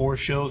 4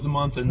 shows a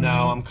month, and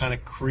now I'm kind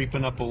of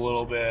creeping up a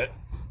little bit.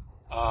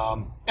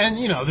 And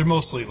you know, they're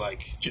mostly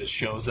like just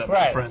shows that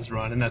my friends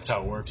run, and that's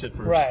how it works at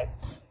first. Right.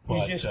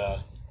 But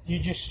you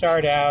just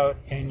start out,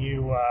 and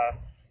you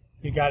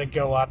got to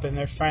go up, and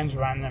their friends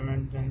run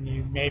them, and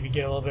you maybe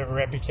get a little bit of a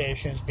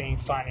reputation as being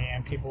funny,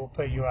 and people will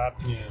put you up.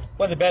 Yeah.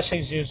 One of the best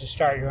things to do is to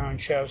start your own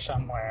show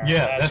somewhere.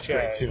 Yeah, that's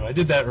great too. I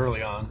did that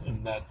early on,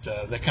 and that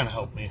kind of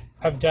helped me.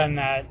 I've done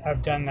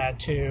that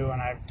too,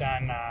 and I've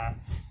done.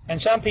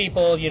 And some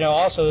people, you know,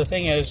 also the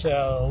thing is,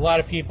 a lot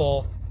of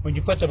people, when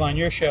you put them on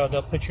your show,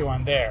 they'll put you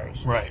on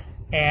theirs. Right.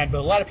 But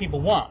a lot of people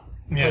won't.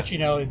 Yeah. But, you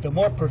know, the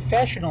more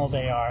professional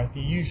they are,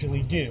 they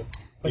usually do.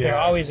 But there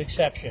are always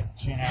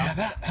exceptions, you know?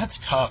 Yeah, that's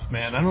tough,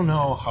 man. I don't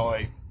know how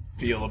I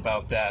feel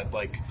about that.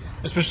 Like,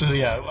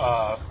 especially,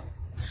 I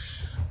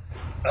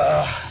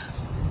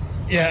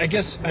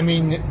guess, I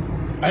mean,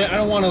 I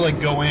don't want to,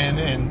 like, go in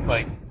and,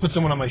 like, put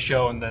someone on my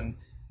show and then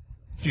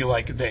feel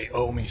like they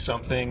owe me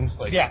something.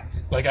 Like,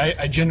 like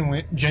I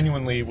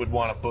genuinely would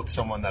want to book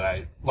someone that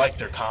I like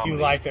their comedy. You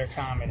like their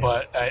comedy.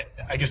 But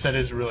I guess that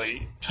is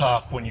really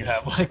tough when you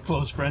have like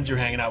close friends you're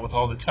hanging out with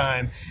all the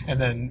time,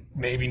 and then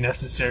maybe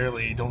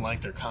necessarily don't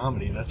like their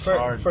comedy. That's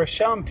hard. For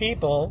some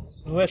people,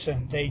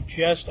 listen, they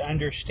just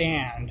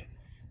understand.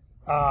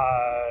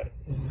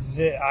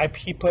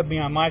 He put me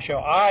on my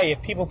show.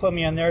 If people put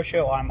me on their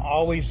show, I'm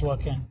always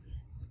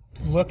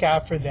look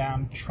out for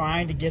them,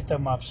 trying to get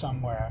them up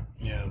somewhere.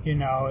 Yeah. You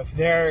know, if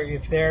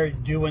they're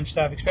doing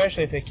stuff,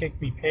 especially if they kick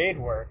me paid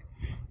work,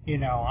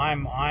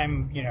 I'm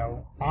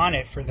on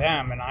it for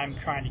them, and I'm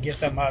trying to get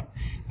them up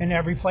in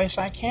every place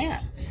I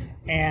can.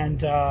 And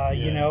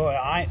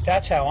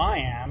that's how I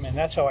am, and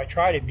that's how I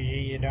try to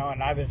be, and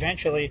I've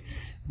eventually,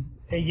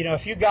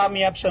 if you got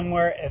me up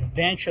somewhere,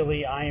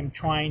 eventually I am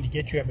trying to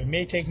get you up. It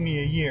may take me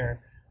a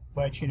year,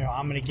 but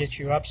I'm going to get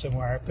you up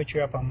somewhere. I put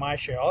you up on my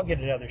show. I'll get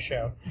another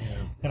show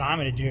that I'm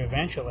going to do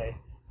eventually.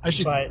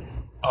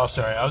 Oh,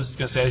 sorry. I was just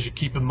going to say, I should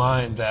keep in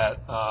mind that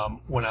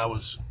when I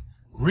was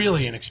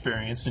really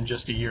inexperienced and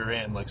just a year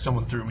in, like,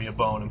 someone threw me a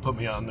bone and put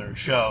me on their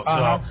show.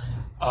 So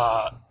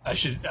I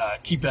should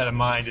keep that in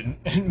mind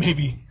and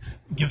maybe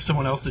give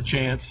someone else a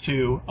chance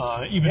too,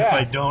 even if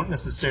I don't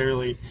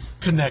necessarily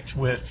connect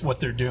with what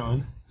they're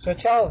doing. So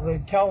tell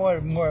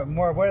what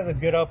what are the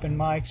good open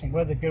mics, and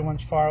what are the good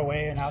ones far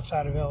away and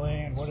outside of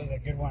LA, and what are the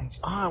good ones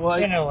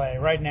in LA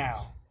right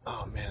now?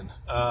 Oh man.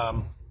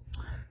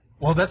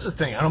 Well, that's the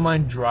thing. I don't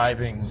mind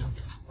driving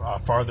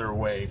farther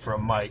away for a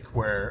mic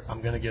where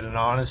I'm going to get an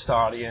honest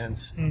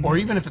audience, or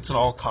even if it's an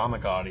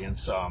all-comic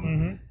audience.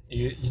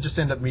 You just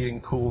end up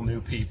meeting cool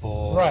new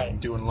people and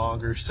doing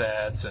longer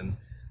sets. And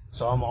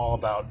so I'm all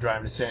about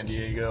driving to San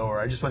Diego, or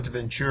I just went to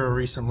Ventura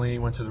recently,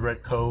 went to the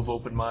Red Cove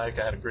open mic.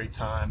 I had a great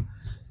time.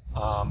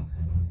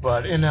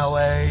 But in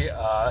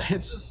LA,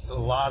 it's just a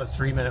lot of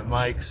 3-minute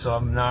mics, so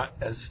I'm not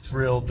as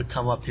thrilled to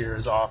come up here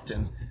as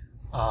often.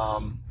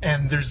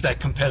 And there's that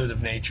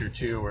competitive nature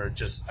too, where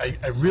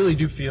I really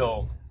do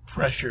feel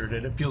pressured,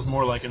 and it feels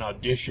more like an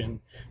audition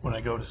when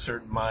I go to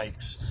certain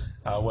mics,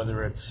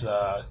 whether it's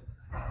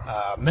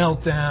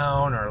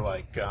Meltdown or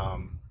like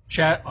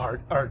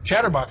our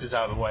Chatterbox is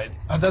out of the way.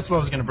 That's what I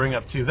was going to bring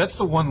up too. That's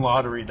the one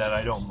lottery that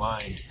I don't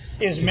mind.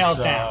 Is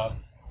Meltdown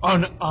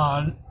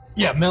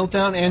Yeah,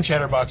 Meltdown and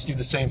Chatterbox do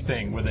the same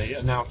thing, where they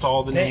announce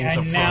all the names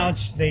up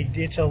front.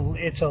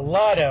 It's a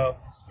lotto,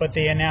 but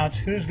they announce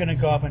who's going to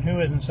go up and who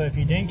isn't. So if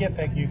you didn't get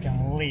picked, you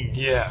can leave.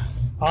 Yeah.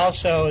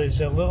 Also,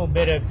 there's a little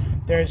bit of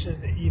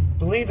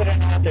believe it or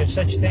not, there's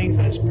such things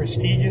as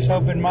prestigious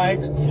open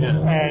mics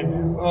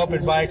and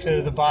open mics that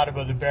are the bottom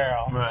of the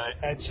barrel. Right.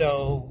 And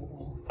so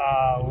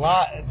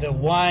the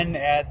one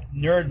at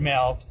Nerd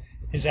Melt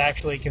is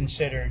actually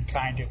considered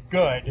kind of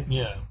good.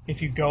 Yeah.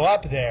 If you go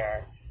up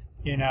there.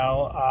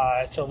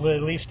 It's at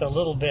least a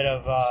little bit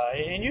of,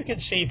 and you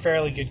can see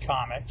fairly good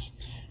comics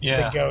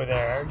that go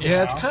there.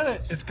 Yeah,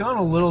 it's gone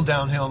a little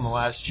downhill in the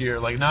last year.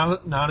 Like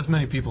not as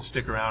many people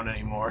stick around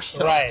anymore.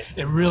 So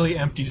it really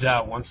empties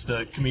out once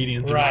the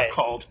comedians are not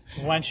called.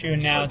 Once you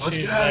announce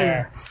who's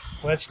there,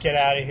 let's get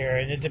out of here.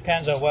 And it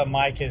depends on what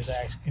mic is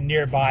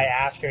nearby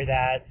after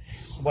that,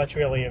 what's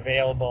really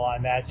available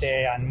on that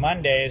day. On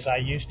Mondays, I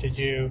used to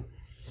do.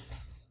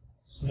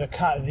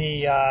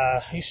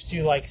 I used to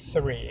do like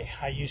 3.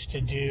 I used to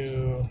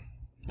do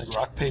like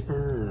rock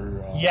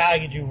paper, or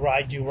I do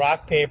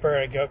rock paper.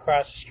 I'd go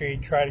across the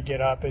street, try to get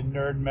up in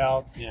Nerd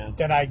Melt. Yeah.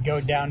 Then I'd go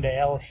down to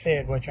El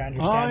Cid, which I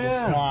understand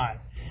is gone.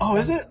 Oh,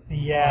 is it?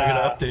 Yeah. I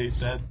gotta update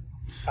that.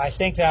 I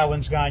think that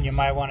one's gone. You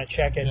might want to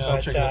check it.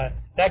 Yeah, but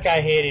that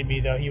guy hated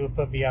me though. He would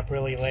put me up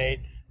really late.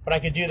 But I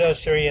could do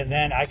those 3, and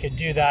then I could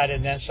do that,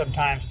 and then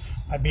sometimes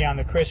I'd be on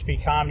the Crispy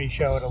Comedy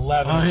Show at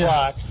 11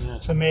 o'clock,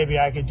 so maybe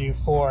I could do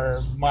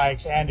 4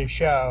 mics and a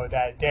show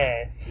that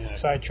day. Yeah.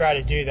 So I try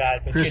to do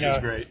that. But Chris is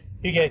great.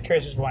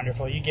 Chris is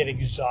wonderful. You get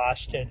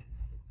exhausted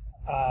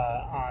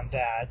on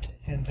that,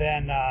 and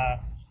then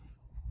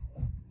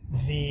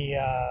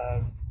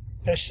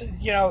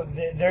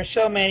there's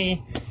so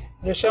many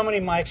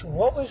mics.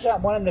 What was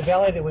that one in the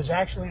Valley that was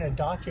actually in a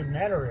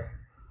documentary?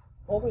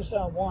 What was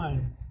that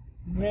one?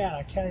 Man,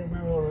 I can't even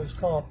remember what it was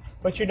called.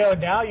 But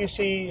now you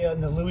see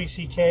in the Louis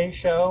C.K.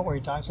 show where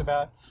he talks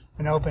about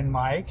an open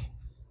mic,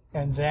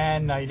 and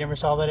then you never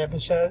saw that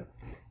episode,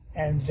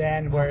 and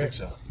then I don't think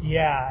so.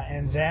 Yeah,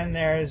 and then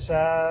there's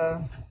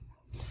I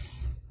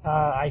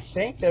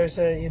think there's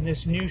in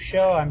this new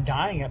show I'm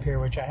Dying Up Here,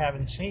 which I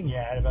haven't seen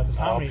yet, about the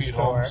Comedy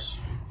Store. Holmes.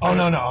 Oh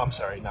no, I'm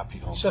sorry, not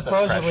Pete Holmes.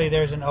 Supposedly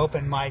there's an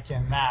open mic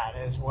in that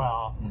as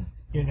well,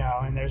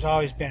 and there's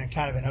always been a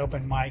kind of an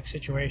open mic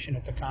situation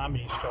at the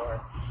Comedy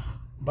Store.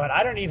 But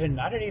I don't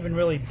even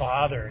really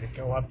bother to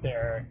go up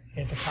there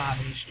at the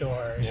Comedy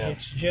Store. Yeah.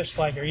 It's just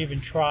like, or even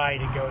try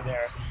to go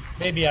there.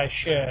 Maybe I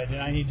should,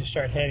 and I need to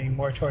start heading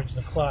more towards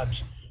the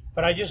clubs.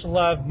 But I just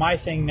love, my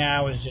thing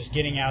now is just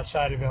getting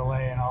outside of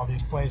LA and all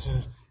these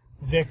places,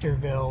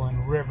 Victorville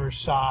and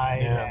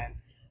Riverside and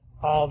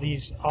all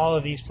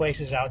of these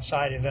places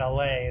outside of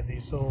LA,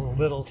 these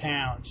little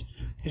towns,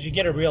 because you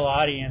get a real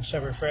audience,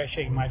 so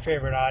refreshing. My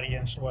favorite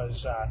audience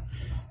was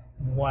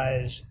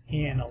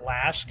in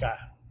Alaska.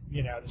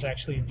 There's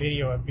actually a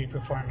video of me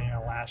performing in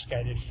Alaska.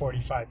 I did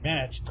 45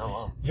 minutes. Oh,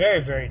 wow. Very,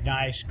 very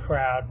nice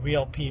crowd,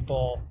 real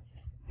people.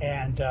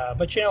 And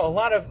but a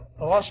lot of,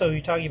 also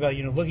you're talking about,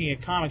 looking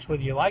at comics,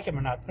 whether you like them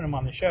or not, put them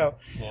on the show.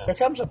 Yeah. There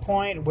comes a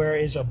point where,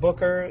 as a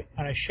booker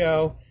on a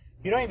show,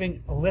 you don't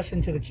even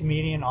listen to the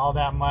comedian all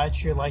that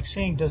much. You're like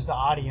seeing, does the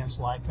audience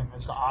like them?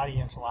 Is the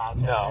audience allowed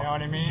to? No. You know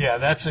what I mean? Yeah,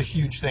 that's a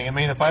huge thing. I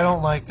mean, if I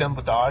don't like them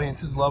but the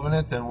audience is loving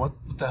it, then what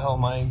the hell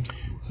am I?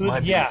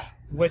 Yeah.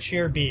 what's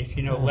your beef?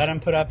 Let them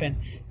put up in.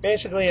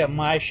 Basically, at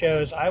my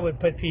shows, I would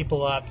put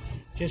people up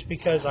just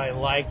because I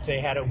liked they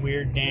had a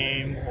weird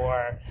name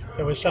or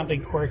there was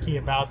something quirky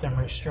about them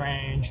or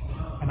strange.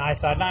 And I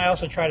thought, and I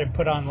also try to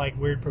put on like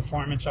weird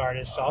performance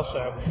artists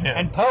also,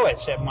 and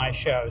poets at my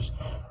shows.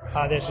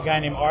 There's a guy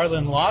named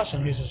Arlen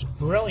Lawson who's this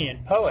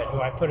brilliant poet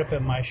who I put up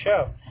at my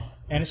show.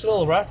 And it's a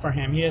little rough for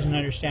him. He doesn't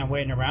understand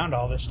waiting around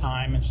all this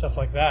time and stuff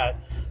like that.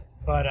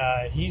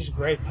 But he's a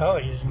great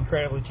poet. He's an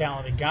incredibly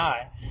talented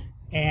guy.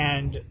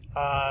 And,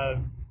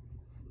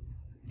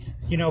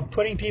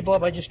 putting people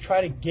up, I just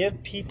try to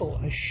give people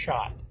a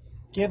shot.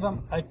 Give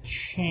them a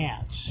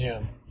chance,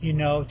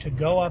 to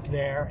go up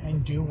there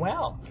and do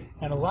well.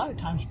 And a lot of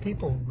times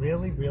people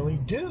really, really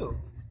do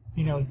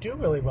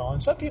really well.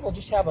 And some people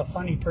just have a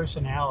funny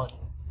personality,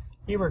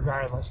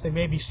 irregardless. They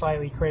may be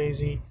slightly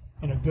crazy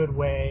in a good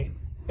way.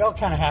 They all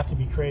kind of have to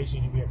be crazy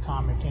to be a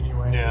comic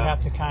anyway. Yeah. You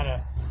have to kind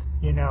of,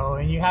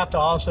 and you have to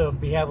also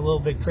have a little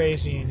bit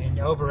crazy and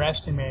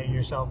overestimating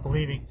yourself,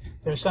 believing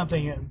there's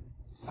something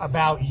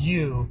about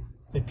you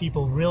that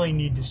people really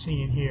need to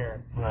see and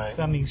hear. Right.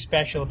 Something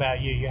special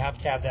about you. You have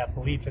to have that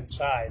belief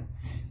inside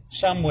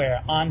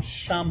somewhere on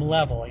some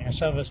level.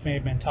 Some of us may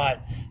have been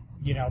taught,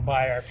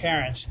 by our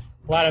parents.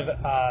 A lot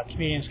of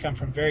comedians come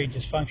from very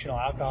dysfunctional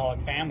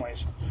alcoholic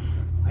families.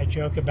 I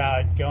joke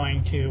about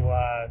going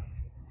to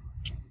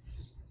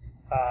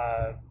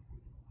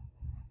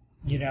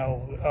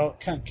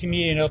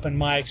comedian open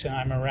mics, and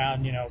I'm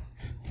around,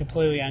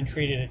 completely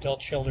untreated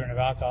adult children of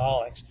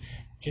alcoholics.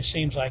 It just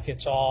seems like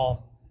it's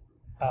all,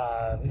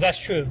 that's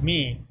true of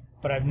me,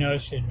 but I've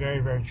noticed it very,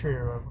 very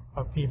true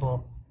of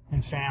people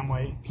and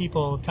family.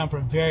 People come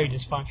from very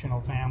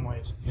dysfunctional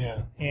families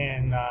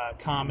in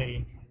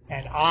comedy.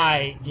 And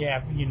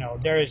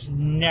there is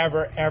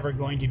never, ever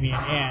going to be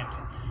an end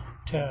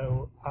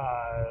to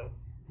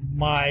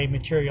my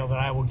material that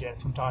I will get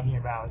from talking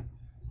about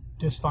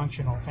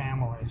dysfunctional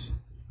families.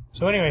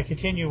 So anyway,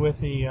 continue with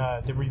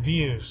the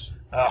reviews.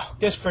 Oh.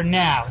 Just for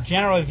now,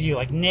 general review,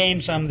 like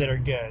name some that are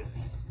good.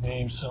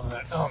 Name some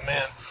that. Oh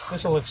man,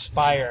 this will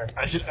expire.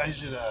 I should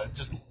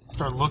just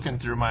start looking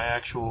through my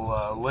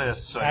actual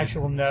list. So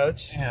actual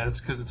notes. Yeah, it's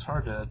because it's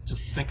hard to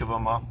just think of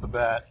them off the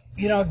bat.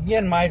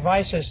 Again, my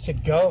advice is to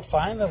go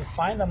find the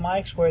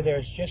mics where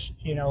there's just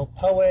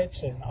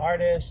poets and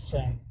artists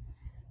and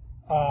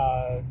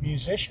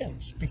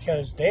musicians,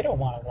 because they don't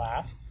want to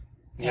laugh.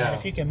 Yeah. And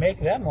if you can make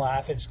them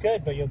laugh, it's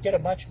good, but you'll get a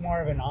much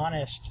more of an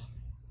honest,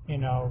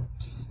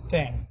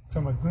 thing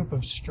from a group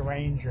of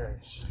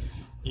strangers.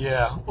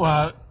 Yeah.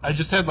 Well, I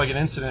just had like an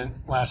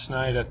incident last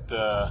night at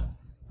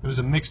it was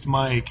a mixed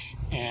mic,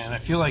 and I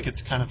feel like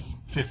it's kind of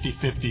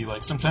 50-50.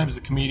 Like sometimes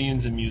the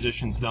comedians and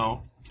musicians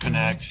don't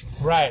connect.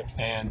 Right.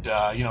 And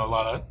a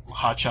lot of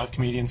hotshot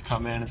comedians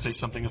come in and say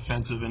something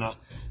offensive in a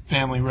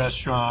family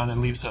restaurant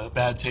and leaves a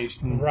bad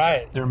taste in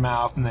their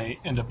mouth, and they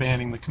end up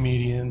banning the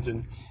comedians.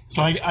 And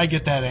so I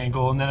get that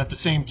angle. And then at the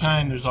same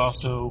time, there's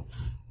also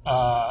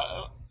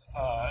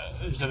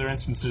there's other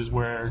instances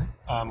where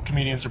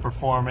comedians are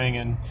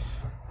performing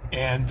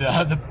and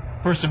the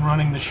person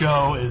running the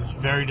show is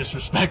very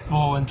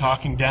disrespectful and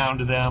talking down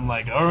to them,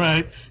 like, all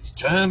right, it's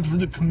time for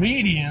the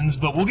comedians,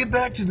 but we'll get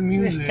back to the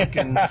music,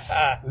 and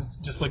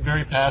just like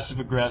very passive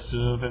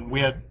aggressive. And we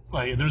had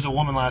there's a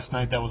woman last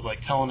night that was like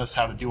telling us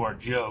how to do our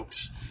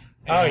jokes.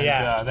 And,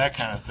 that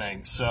kind of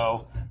thing.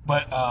 So,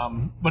 but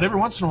every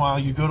once in a while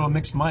you go to a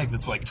mixed mic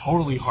that's like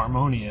totally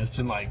harmonious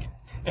and like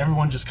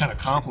everyone just kind of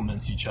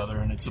compliments each other,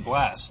 and it's a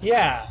blast.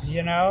 Yeah,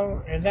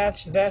 and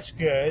that's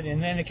good.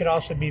 And then it could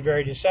also be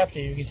very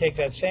deceptive. You can take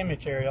that same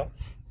material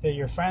that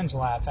your friends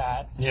laugh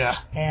at,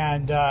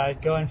 and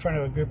go in front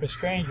of a group of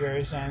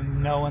strangers,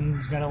 and no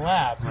one's going to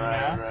laugh.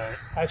 Right.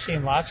 I've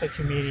seen lots of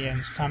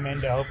comedians come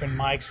into open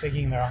mics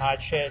thinking they're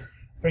hot shit,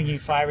 bringing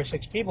 5 or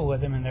 6 people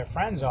with them, and their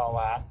friends all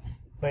laugh,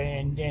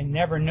 and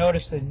never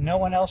notice that no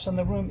one else in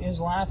the room is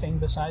laughing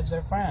besides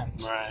their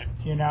friends. Right.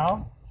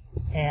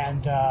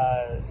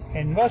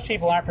 And most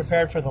people aren't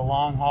prepared for the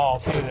long haul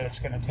too that it's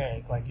going to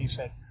take. Like you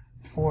said,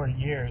 4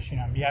 years.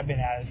 I've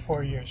been at it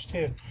 4 years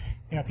too.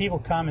 People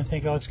come and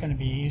think, oh, it's going to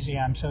be easy.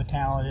 I'm so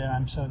talented.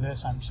 I'm so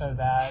this. I'm so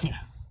that. Yeah.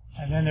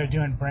 And then they're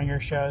doing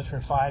bringer shows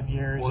for 5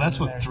 years. Well, that's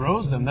what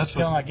throws them. That's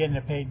still not getting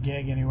a paid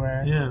gig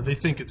anywhere. Yeah, they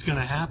think it's going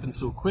to happen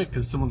so quick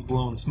because someone's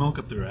blowing smoke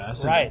up their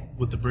ass. Right.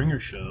 With the bringer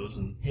shows,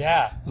 and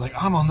like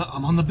I'm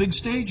on the big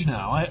stage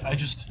now. I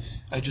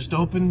just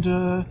opened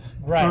for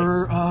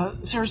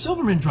Sarah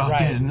Silverman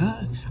dropped in.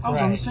 I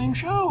was on the same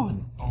show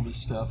and all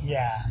this stuff.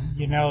 Yeah,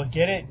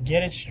 get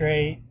it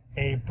straight.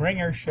 A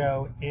bringer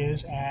show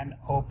is an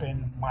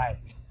open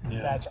mic.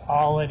 Yeah. That's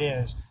all it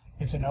is.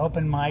 It's an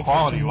open mic.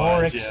 It's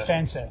more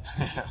expensive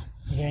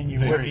than you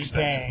would be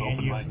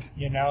paying.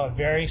 And a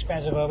very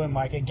expensive open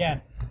mic.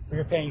 Again,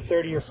 you're paying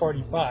 $30 or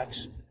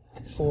 $40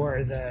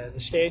 for the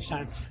stage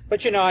time.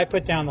 But I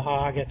put down the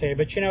hog at there.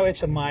 But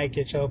it's a mic.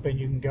 It's open.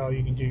 You can go.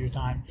 You can do your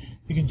time.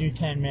 You can do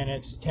 10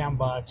 minutes,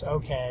 $10.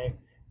 Okay.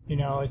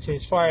 It's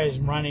as far as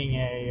running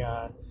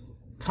a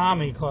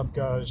comedy club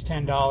goes,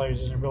 $10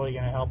 isn't really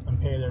going to help them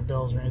pay their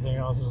bills or anything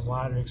else. There's a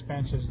lot of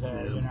expenses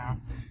there.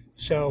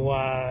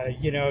 So,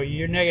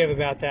 you're negative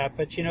about that.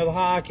 But, the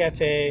Ha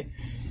Cafe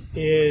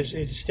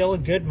is still a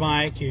good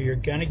mic. You're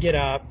going to get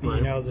up.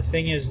 Right. The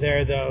thing is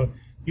there, though,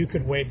 you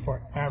could wait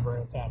forever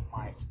at that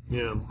mic.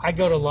 Yeah. I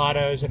go to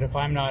Lotto's, and if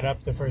I'm not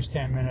up the first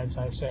 10 minutes,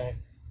 I say,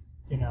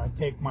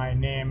 take my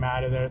name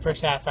out of there. The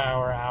first half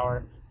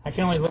hour, I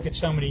can only look at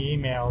so many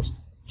emails,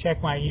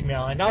 check my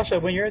email. And also,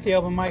 when you're at the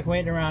open mic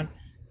waiting around,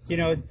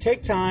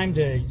 take time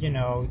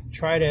to,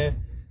 try to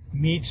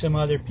meet some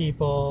other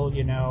people,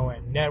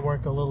 and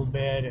network a little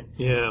bit,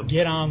 and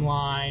get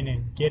online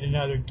and get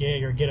another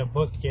gig or get a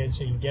booked gig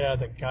so you can get out of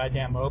the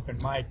goddamn open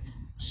mic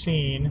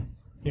scene.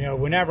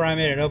 Whenever I'm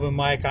at an open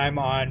mic, I'm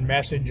on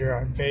Messenger,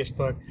 on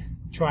Facebook,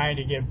 trying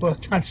to get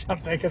booked on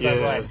something because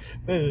I'm like,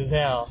 this is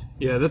hell.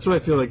 Yeah, that's why I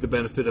feel like the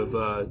benefit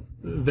of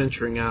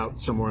venturing out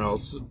somewhere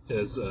else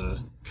has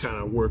kind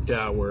of worked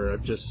out, where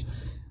I've just...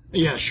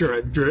 Yeah, sure.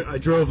 I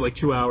drove like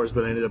 2 hours,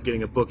 but I ended up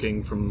getting a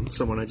booking from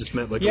someone I just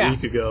met like a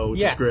week ago,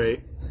 which is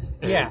great.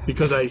 And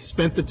because I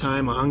spent the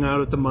time, I hung out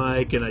at the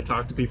mic, and I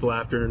talked to people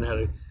after and had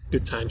a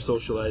good time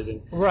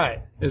socializing.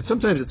 Right. And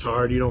sometimes it's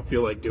hard. You don't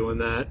feel like doing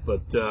that.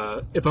 But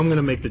if I'm going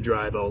to make the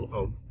drive,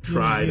 I'll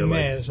try to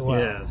may as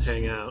well.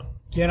 hang out.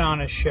 Get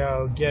on a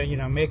show.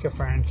 Make a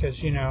friend,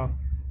 because,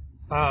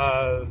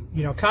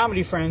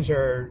 comedy friends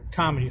are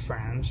comedy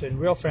friends, and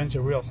real friends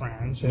are real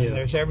friends, and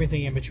there's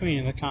everything in between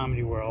in the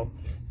comedy world.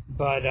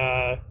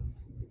 But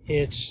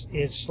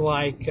it's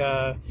like,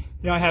 I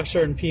have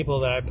certain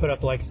people that I put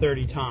up like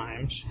 30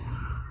 times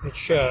at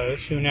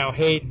shows who now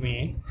hate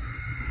me.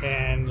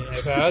 And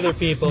if other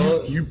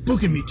people... You're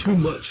booking me too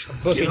much. I'm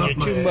booking you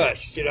too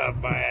much. Get off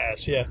my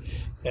ass, yeah.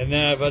 And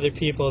then I have other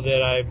people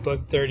that I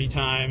booked 30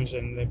 times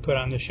and they put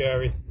on the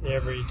show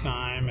every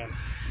time.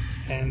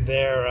 And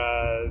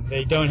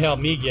they don't help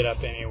me get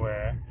up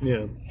anywhere.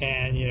 Yeah.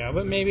 And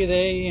but maybe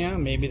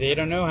they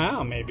don't know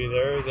how. Maybe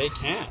they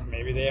can't.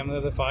 Maybe they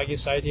haven't the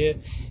foggiest idea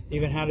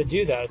even how to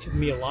do that. It took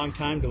me a long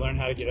time to learn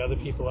how to get other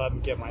people up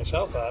and get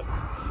myself up.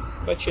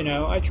 But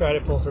I try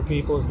to pull for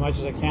people as much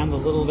as I can, the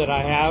little that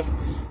I have,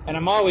 and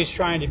I'm always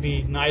trying to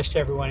be nice to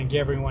everyone and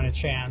give everyone a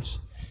chance,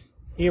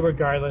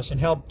 irregardless, and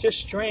help just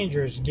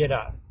strangers get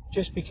up.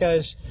 Just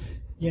because.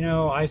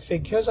 I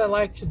think because I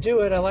like to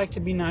do it, I like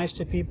to be nice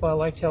to people, I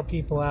like to help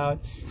people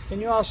out,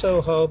 and you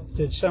also hope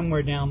that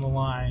somewhere down the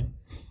line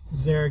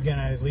they're going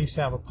to at least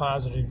have a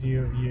positive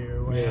view of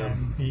you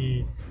and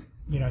be,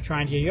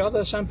 trying to get you.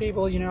 Although some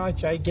people,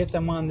 I get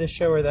them on this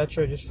show or that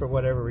show just for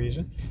whatever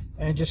reason,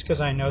 and just because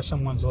I know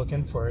someone's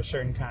looking for a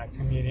certain kind of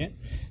comedian,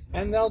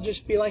 and they'll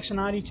just be like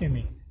Sonati to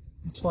me.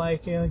 It's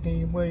like,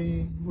 what are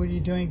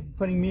you doing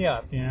putting me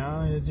up,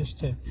 just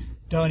to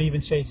don't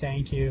even say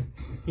thank you,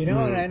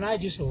 and I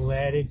just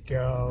let it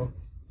go,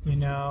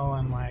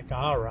 I'm like,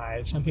 all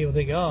right. Some people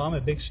think, oh, I'm a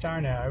big star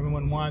now.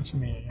 Everyone wants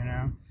me,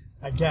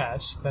 I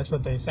guess that's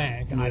what they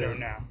think. I don't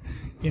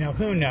know.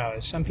 Who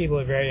knows? Some people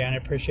are very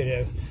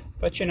unappreciative,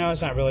 but,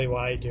 it's not really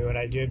why I do it.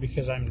 I do it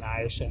because I'm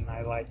nice and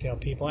I like to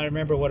help people. And I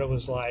remember what it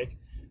was like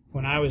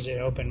when I was at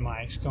open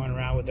mics going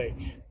around with a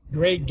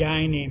great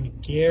guy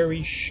named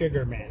Gary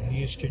Sugarman.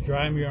 He used to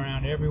drive me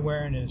around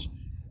everywhere in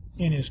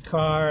his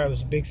car. I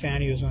was a big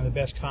fan. He was one of the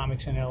best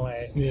comics in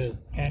L.A. Yeah.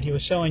 And he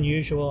was so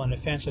unusual and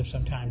offensive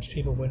sometimes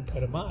people wouldn't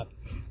put him up.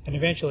 And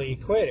eventually he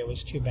quit. It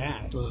was too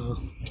bad.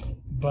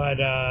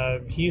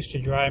 But he used to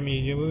drive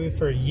me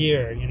for a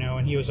year,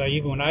 and he was like,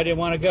 even when I didn't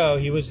want to go,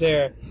 he was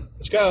there.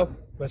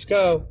 Let's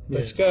go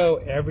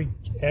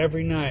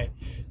every night.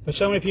 But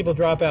so many people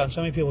drop out, and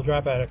so many people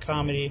drop out of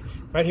comedy.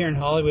 Right here in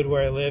Hollywood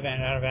where I live,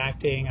 and out of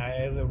acting,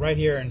 right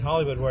here in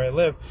Hollywood where I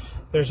live,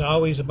 there's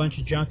always a bunch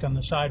of junk on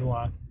the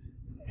sidewalk.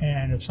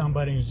 And if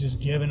somebody's just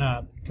giving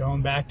up,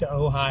 going back to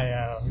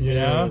Ohio,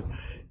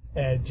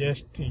 and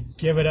just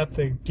give it up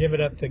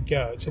the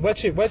goat. So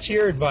what's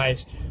your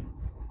advice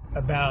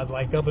about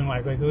like open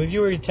mic? Like if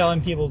you were telling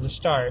people to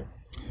start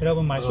at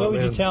open mics, what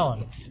would you tell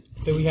them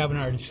that we haven't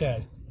already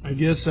said? I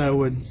guess I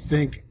would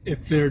think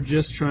if they're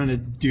just trying to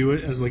do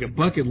it as like a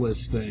bucket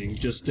list thing,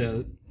 just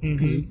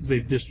because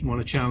they just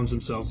want to challenge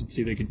themselves and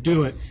see if they could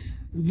do it,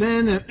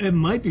 then it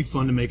might be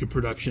fun to make a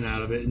production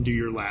out of it and do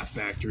your Laugh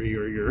Factory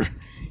or your,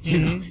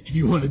 if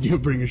you want to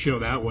bring a show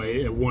that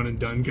way, a one and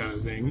done kind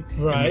of thing.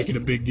 Right. And make it a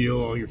big deal,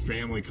 all your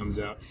family comes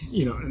out.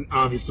 And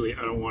obviously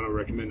I don't want to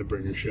recommend a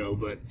bringer show,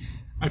 but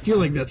I feel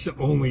like that's the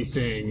only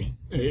thing.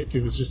 If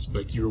it was just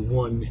like your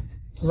one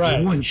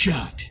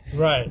shot,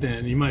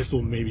 then you might as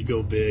well maybe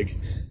go big.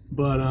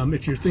 But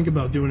if you're thinking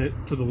about doing it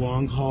for the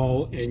long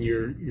haul and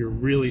you're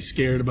really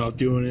scared about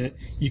doing it,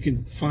 you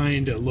can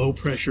find a low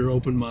pressure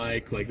open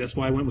mic. Like that's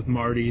why I went with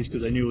Marty's,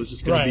 because I knew it was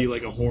just going to be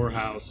like a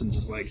whorehouse and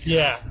just like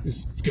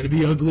it's going to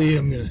be ugly.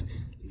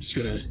 It's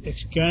going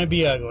to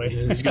be ugly.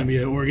 There's going to be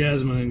an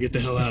orgasm and get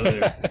the hell out of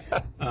there.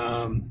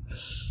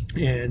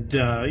 And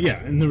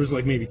there was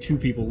like maybe 2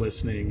 people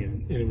listening,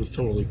 and it was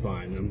totally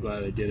fine. I'm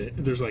glad I did it.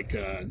 There's like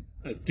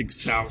I think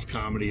Sal's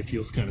comedy. It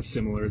feels kind of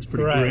similar. It's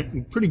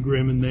pretty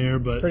grim in there,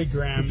 but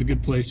it's a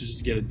good place to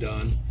just get it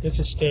done. It's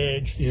a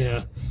stage.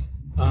 Yeah.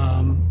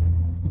 I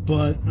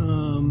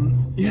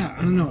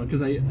don't know,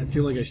 because I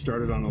feel like I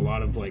started on a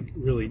lot of like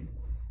really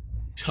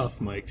tough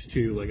mics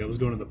too. Like I was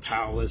going to the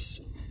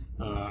Palace,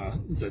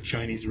 the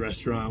Chinese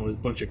restaurant with a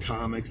bunch of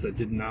comics that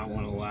did not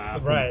want to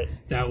laugh. Right.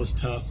 That was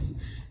tough.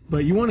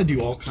 But you want to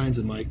do all kinds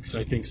of mics,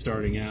 I think,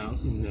 starting out,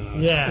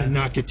 and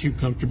not get too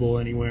comfortable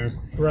anywhere.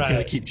 Right. Got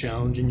to keep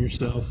challenging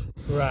yourself.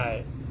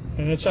 Right.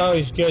 And it's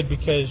always good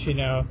because, you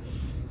know,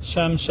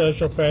 some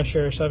social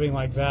pressure or something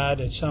like that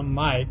at some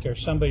mic, or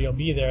somebody will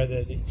be there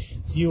that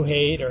you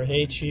hate or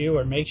hates you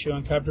or makes you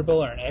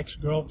uncomfortable, or an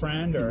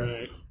ex-girlfriend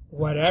or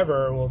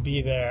whatever will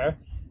be there,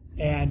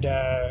 and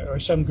or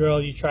some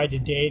girl you tried to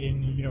date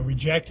and, you know,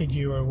 rejected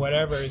you or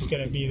whatever is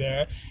going to be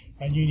there,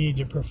 and you need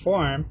to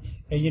perform.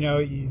 And, you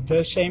know,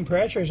 those same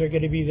pressures are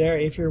going to be there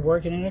if you're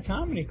working in a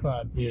comedy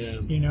club. Yeah.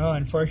 You know,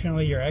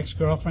 unfortunately, your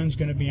ex-girlfriend's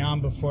going to be on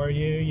before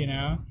you, you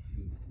know,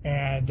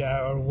 and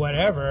or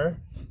whatever,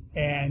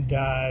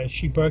 and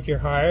she broke your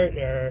heart,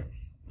 or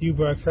you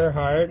broke her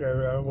heart,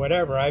 or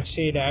whatever. I've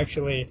seen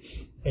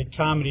actually at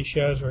comedy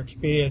shows where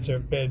comedians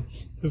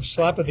who've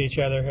slept with each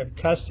other, have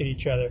cussed at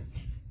each other,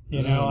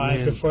 you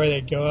know, before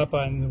they go up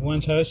on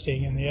one's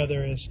hosting and the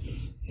other is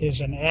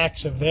an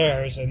ex of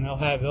theirs, and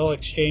they'll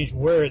exchange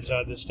words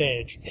on the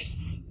stage,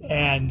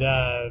 and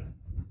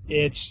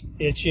it's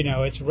you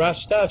know, it's rough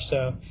stuff.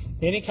 So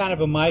any kind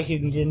of a mic you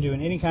can get into,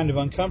 and any kind of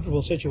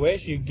uncomfortable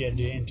situation you can get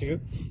into,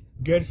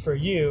 good for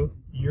you.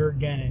 You're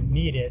gonna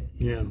need it.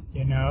 Yeah.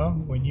 You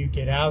know, when you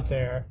get out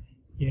there,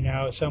 you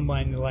know,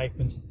 someone like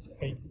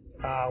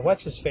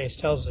what's his face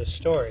tells this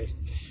story.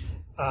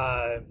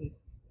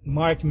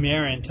 Mark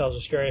Maron tells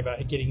a story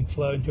about getting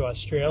flown to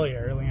Australia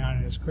early on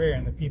in his career,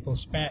 and the people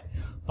spent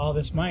all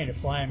this money to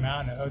fly him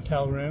out in a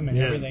hotel room and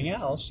everything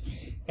else,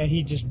 and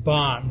he just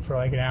bombed for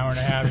like an hour and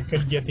a half. He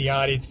couldn't get the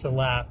audience to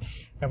laugh.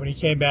 And when he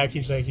came back,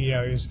 he's like, you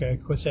know, he was going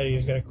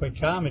to quit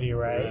comedy,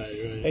 right?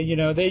 And, you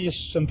know,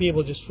 some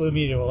people just flew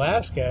me to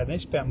Alaska, and they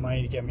spent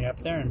money to get me up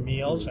there, and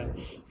meals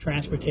and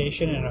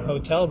transportation and a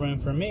hotel room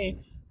for me.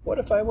 What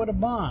if I would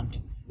have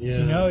bombed? Yeah.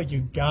 You know,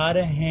 you got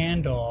to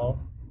handle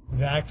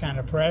that kind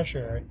of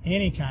pressure,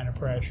 any kind of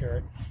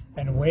pressure,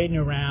 and waiting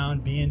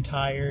around, being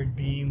tired,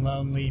 being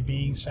lonely,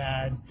 being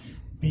sad,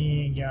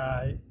 being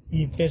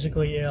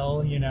physically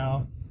ill, you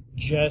know,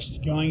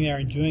 just going there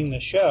and doing the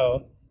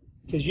show,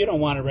 because you don't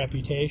want a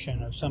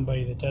reputation of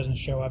somebody that doesn't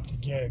show up to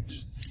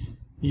gigs.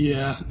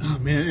 Yeah, oh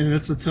man, and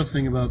that's the tough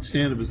thing about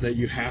stand-up, is that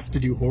you have to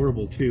do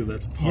horrible too.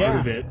 That's part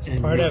of it.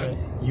 And part of it.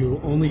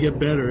 You only get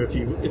better if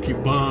you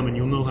bomb, and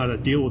you'll know how to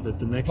deal with it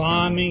the next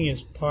time. Bombing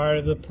is part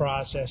of the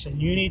process, and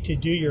you need to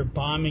do your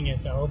bombing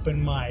at the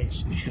open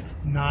mics,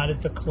 not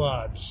at the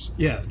clubs.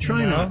 Yeah,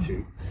 try not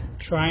to.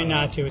 Try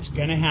not to. It's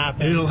going to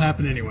happen. It'll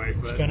happen anyway.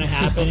 It's going to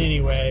happen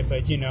anyway,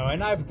 but, you know,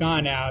 and I've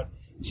gone out.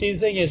 See, the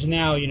thing is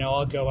now, you know,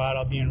 I'll go out,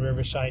 I'll be in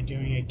Riverside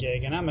doing a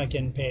gig, and I'm not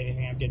getting paid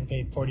anything. I'm getting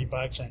paid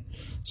 $40 and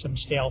some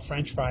stale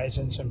French fries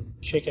and some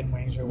chicken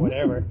wings or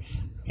whatever,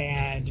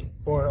 and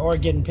or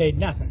getting paid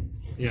nothing,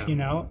 you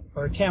know,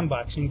 or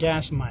 $10 in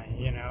gas money,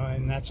 you know,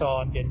 and that's all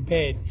I'm getting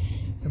paid.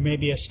 Or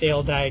maybe a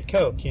stale Diet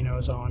Coke, you know,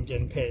 is all I'm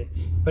getting paid.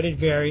 But it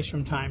varies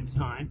from time to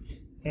time.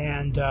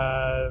 And,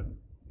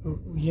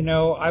 you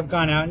know, I've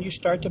gone out and you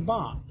start to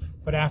bomb.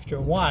 But after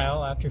a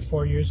while, after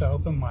 4 years of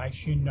open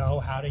mics, you know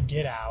how to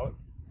get out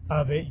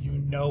of it. You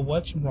know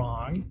what's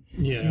wrong.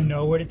 You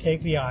know where to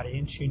take the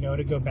audience. You know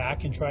to go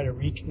back and try to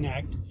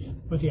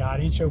reconnect with the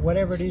audience, or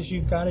whatever it is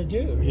you've got to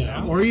do. You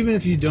know? Or even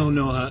if you don't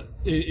know how,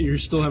 you're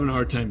still having a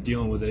hard time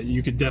dealing with it,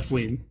 you could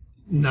definitely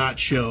not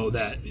show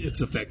that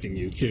it's affecting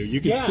you too.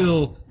 You could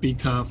still be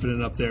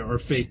confident up there, or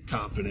fake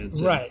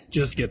confidence. Right.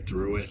 Just get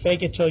through it.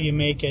 Fake it till you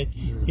make it.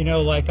 You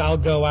know, like I'll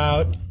go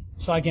out.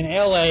 So like in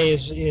L.A.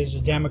 is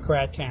a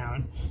Democrat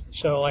town.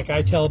 So like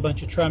I tell a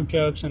bunch of Trump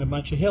jokes and a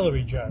bunch of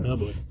Hillary jokes. Oh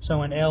boy.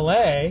 So in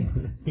L.A.,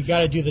 you got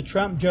to do the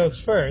Trump jokes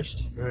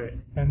first. Right.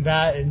 And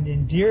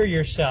endear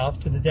yourself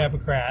to the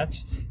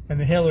Democrats and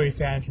the Hillary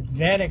fans. And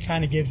then it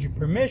kind of gives you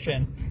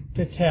permission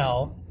to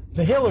tell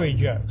the Hillary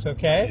jokes,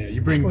 okay? Yeah,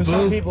 you bring both.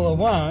 Some people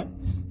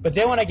won't. But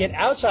then when I get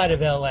outside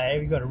of L.A.,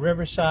 we go to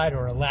Riverside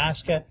or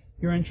Alaska,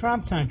 you're in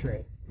Trump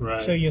country.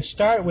 Right. So you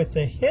start with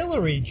the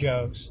Hillary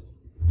jokes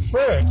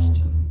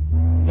first.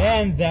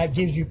 Then that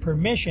gives you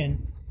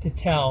permission to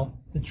tell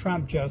the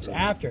Trump jokes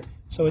after.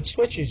 So it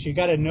switches. You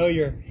got to know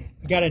your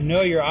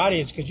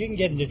audience, because you can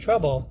get into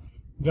trouble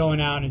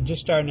going out and just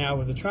starting out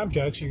with the Trump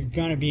jokes. You're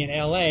going to be in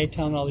L.A.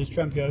 telling all these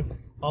Trump jokes.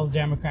 All the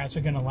Democrats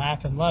are going to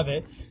laugh and love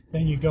it.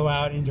 Then you go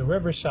out into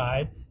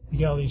Riverside, you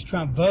get all these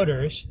Trump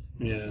voters,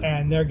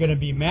 and they're going to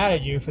be mad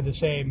at you for the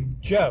same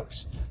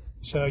jokes.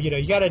 So, you know,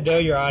 you got to know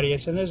your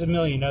audience, and there's a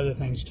million other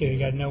things too. You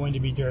got to know when to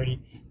be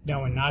dirty,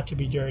 know when not to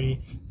be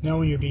dirty, know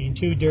when you're being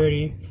too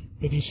dirty.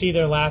 If you see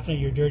they're laughing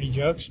at your dirty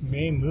jokes,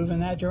 maybe move in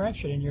that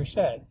direction in your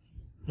set,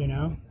 you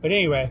know. But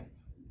anyway,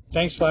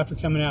 thanks a lot for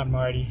coming out,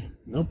 Marty.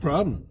 No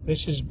problem.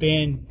 This has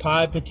been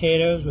Pod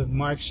Potatoes with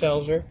Mark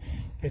Selzer.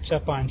 It's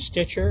up on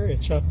Stitcher.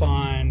 It's up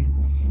on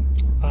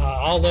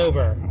all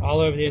over.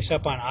 It's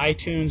up on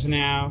iTunes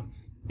now.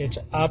 It's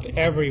up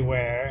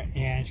everywhere,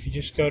 and if you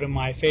just go to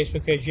my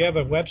Facebook page, you have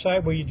a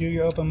website where you do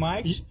your open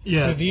mics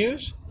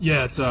reviews?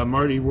 It's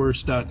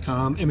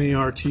martywurst.com,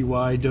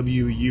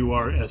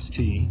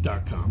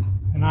 martywurst.com.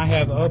 And I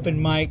have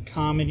Open Mic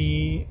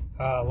Comedy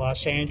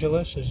Los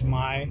Angeles is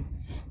my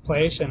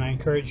place, and I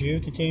continue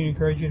to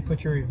encourage you to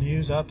put your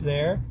reviews up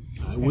there.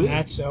 I will. And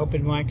that's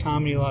Open Mic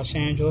Comedy Los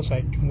Angeles.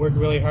 I work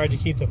really hard to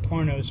keep the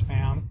porno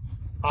spam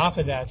off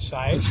of that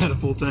site. Is that a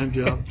full-time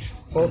job?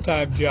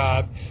 Full-time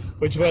job,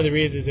 which is one of the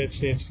reasons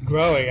it's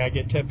growing. I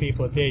get 10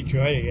 people a day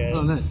joining it.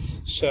 Oh, nice.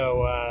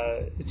 So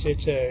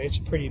it's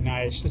pretty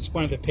nice. It's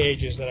one of the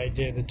pages that I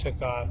did that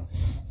took off.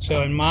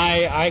 So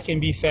I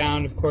can be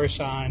found, of course,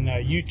 on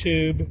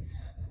YouTube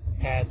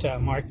at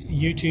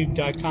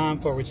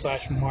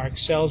youtube.com/Mark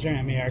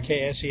Selzer,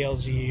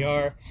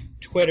 MarkSelzer.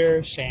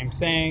 Twitter, same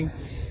thing.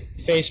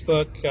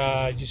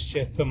 Facebook, just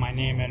put my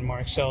name in,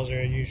 Mark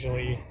Selzer.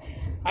 Usually,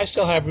 I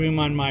still have room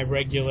on my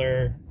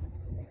regular,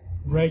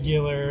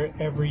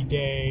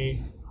 everyday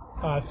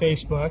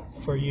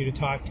Facebook for you to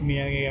talk to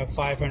me. I have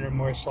 500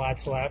 more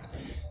slots left,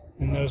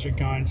 and those are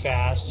going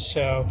fast.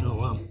 So, oh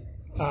wow.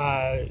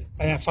 I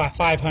have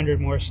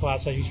 500 more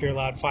slots. I usually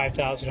allowed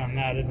 5,000 on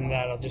that. Other than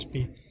that, I'll just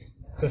be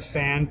the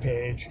fan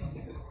page.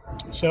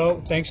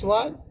 So, thanks a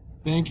lot.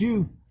 Thank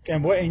you.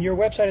 And your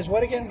website is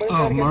what again? What is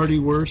that again?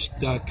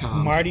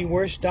 martywurst.com.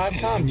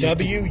 martywurst.com.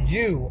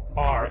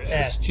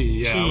 WURST.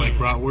 Yeah, like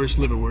bratwurst,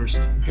 liverwurst.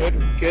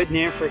 Good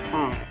name for a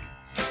comic.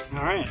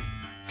 All right.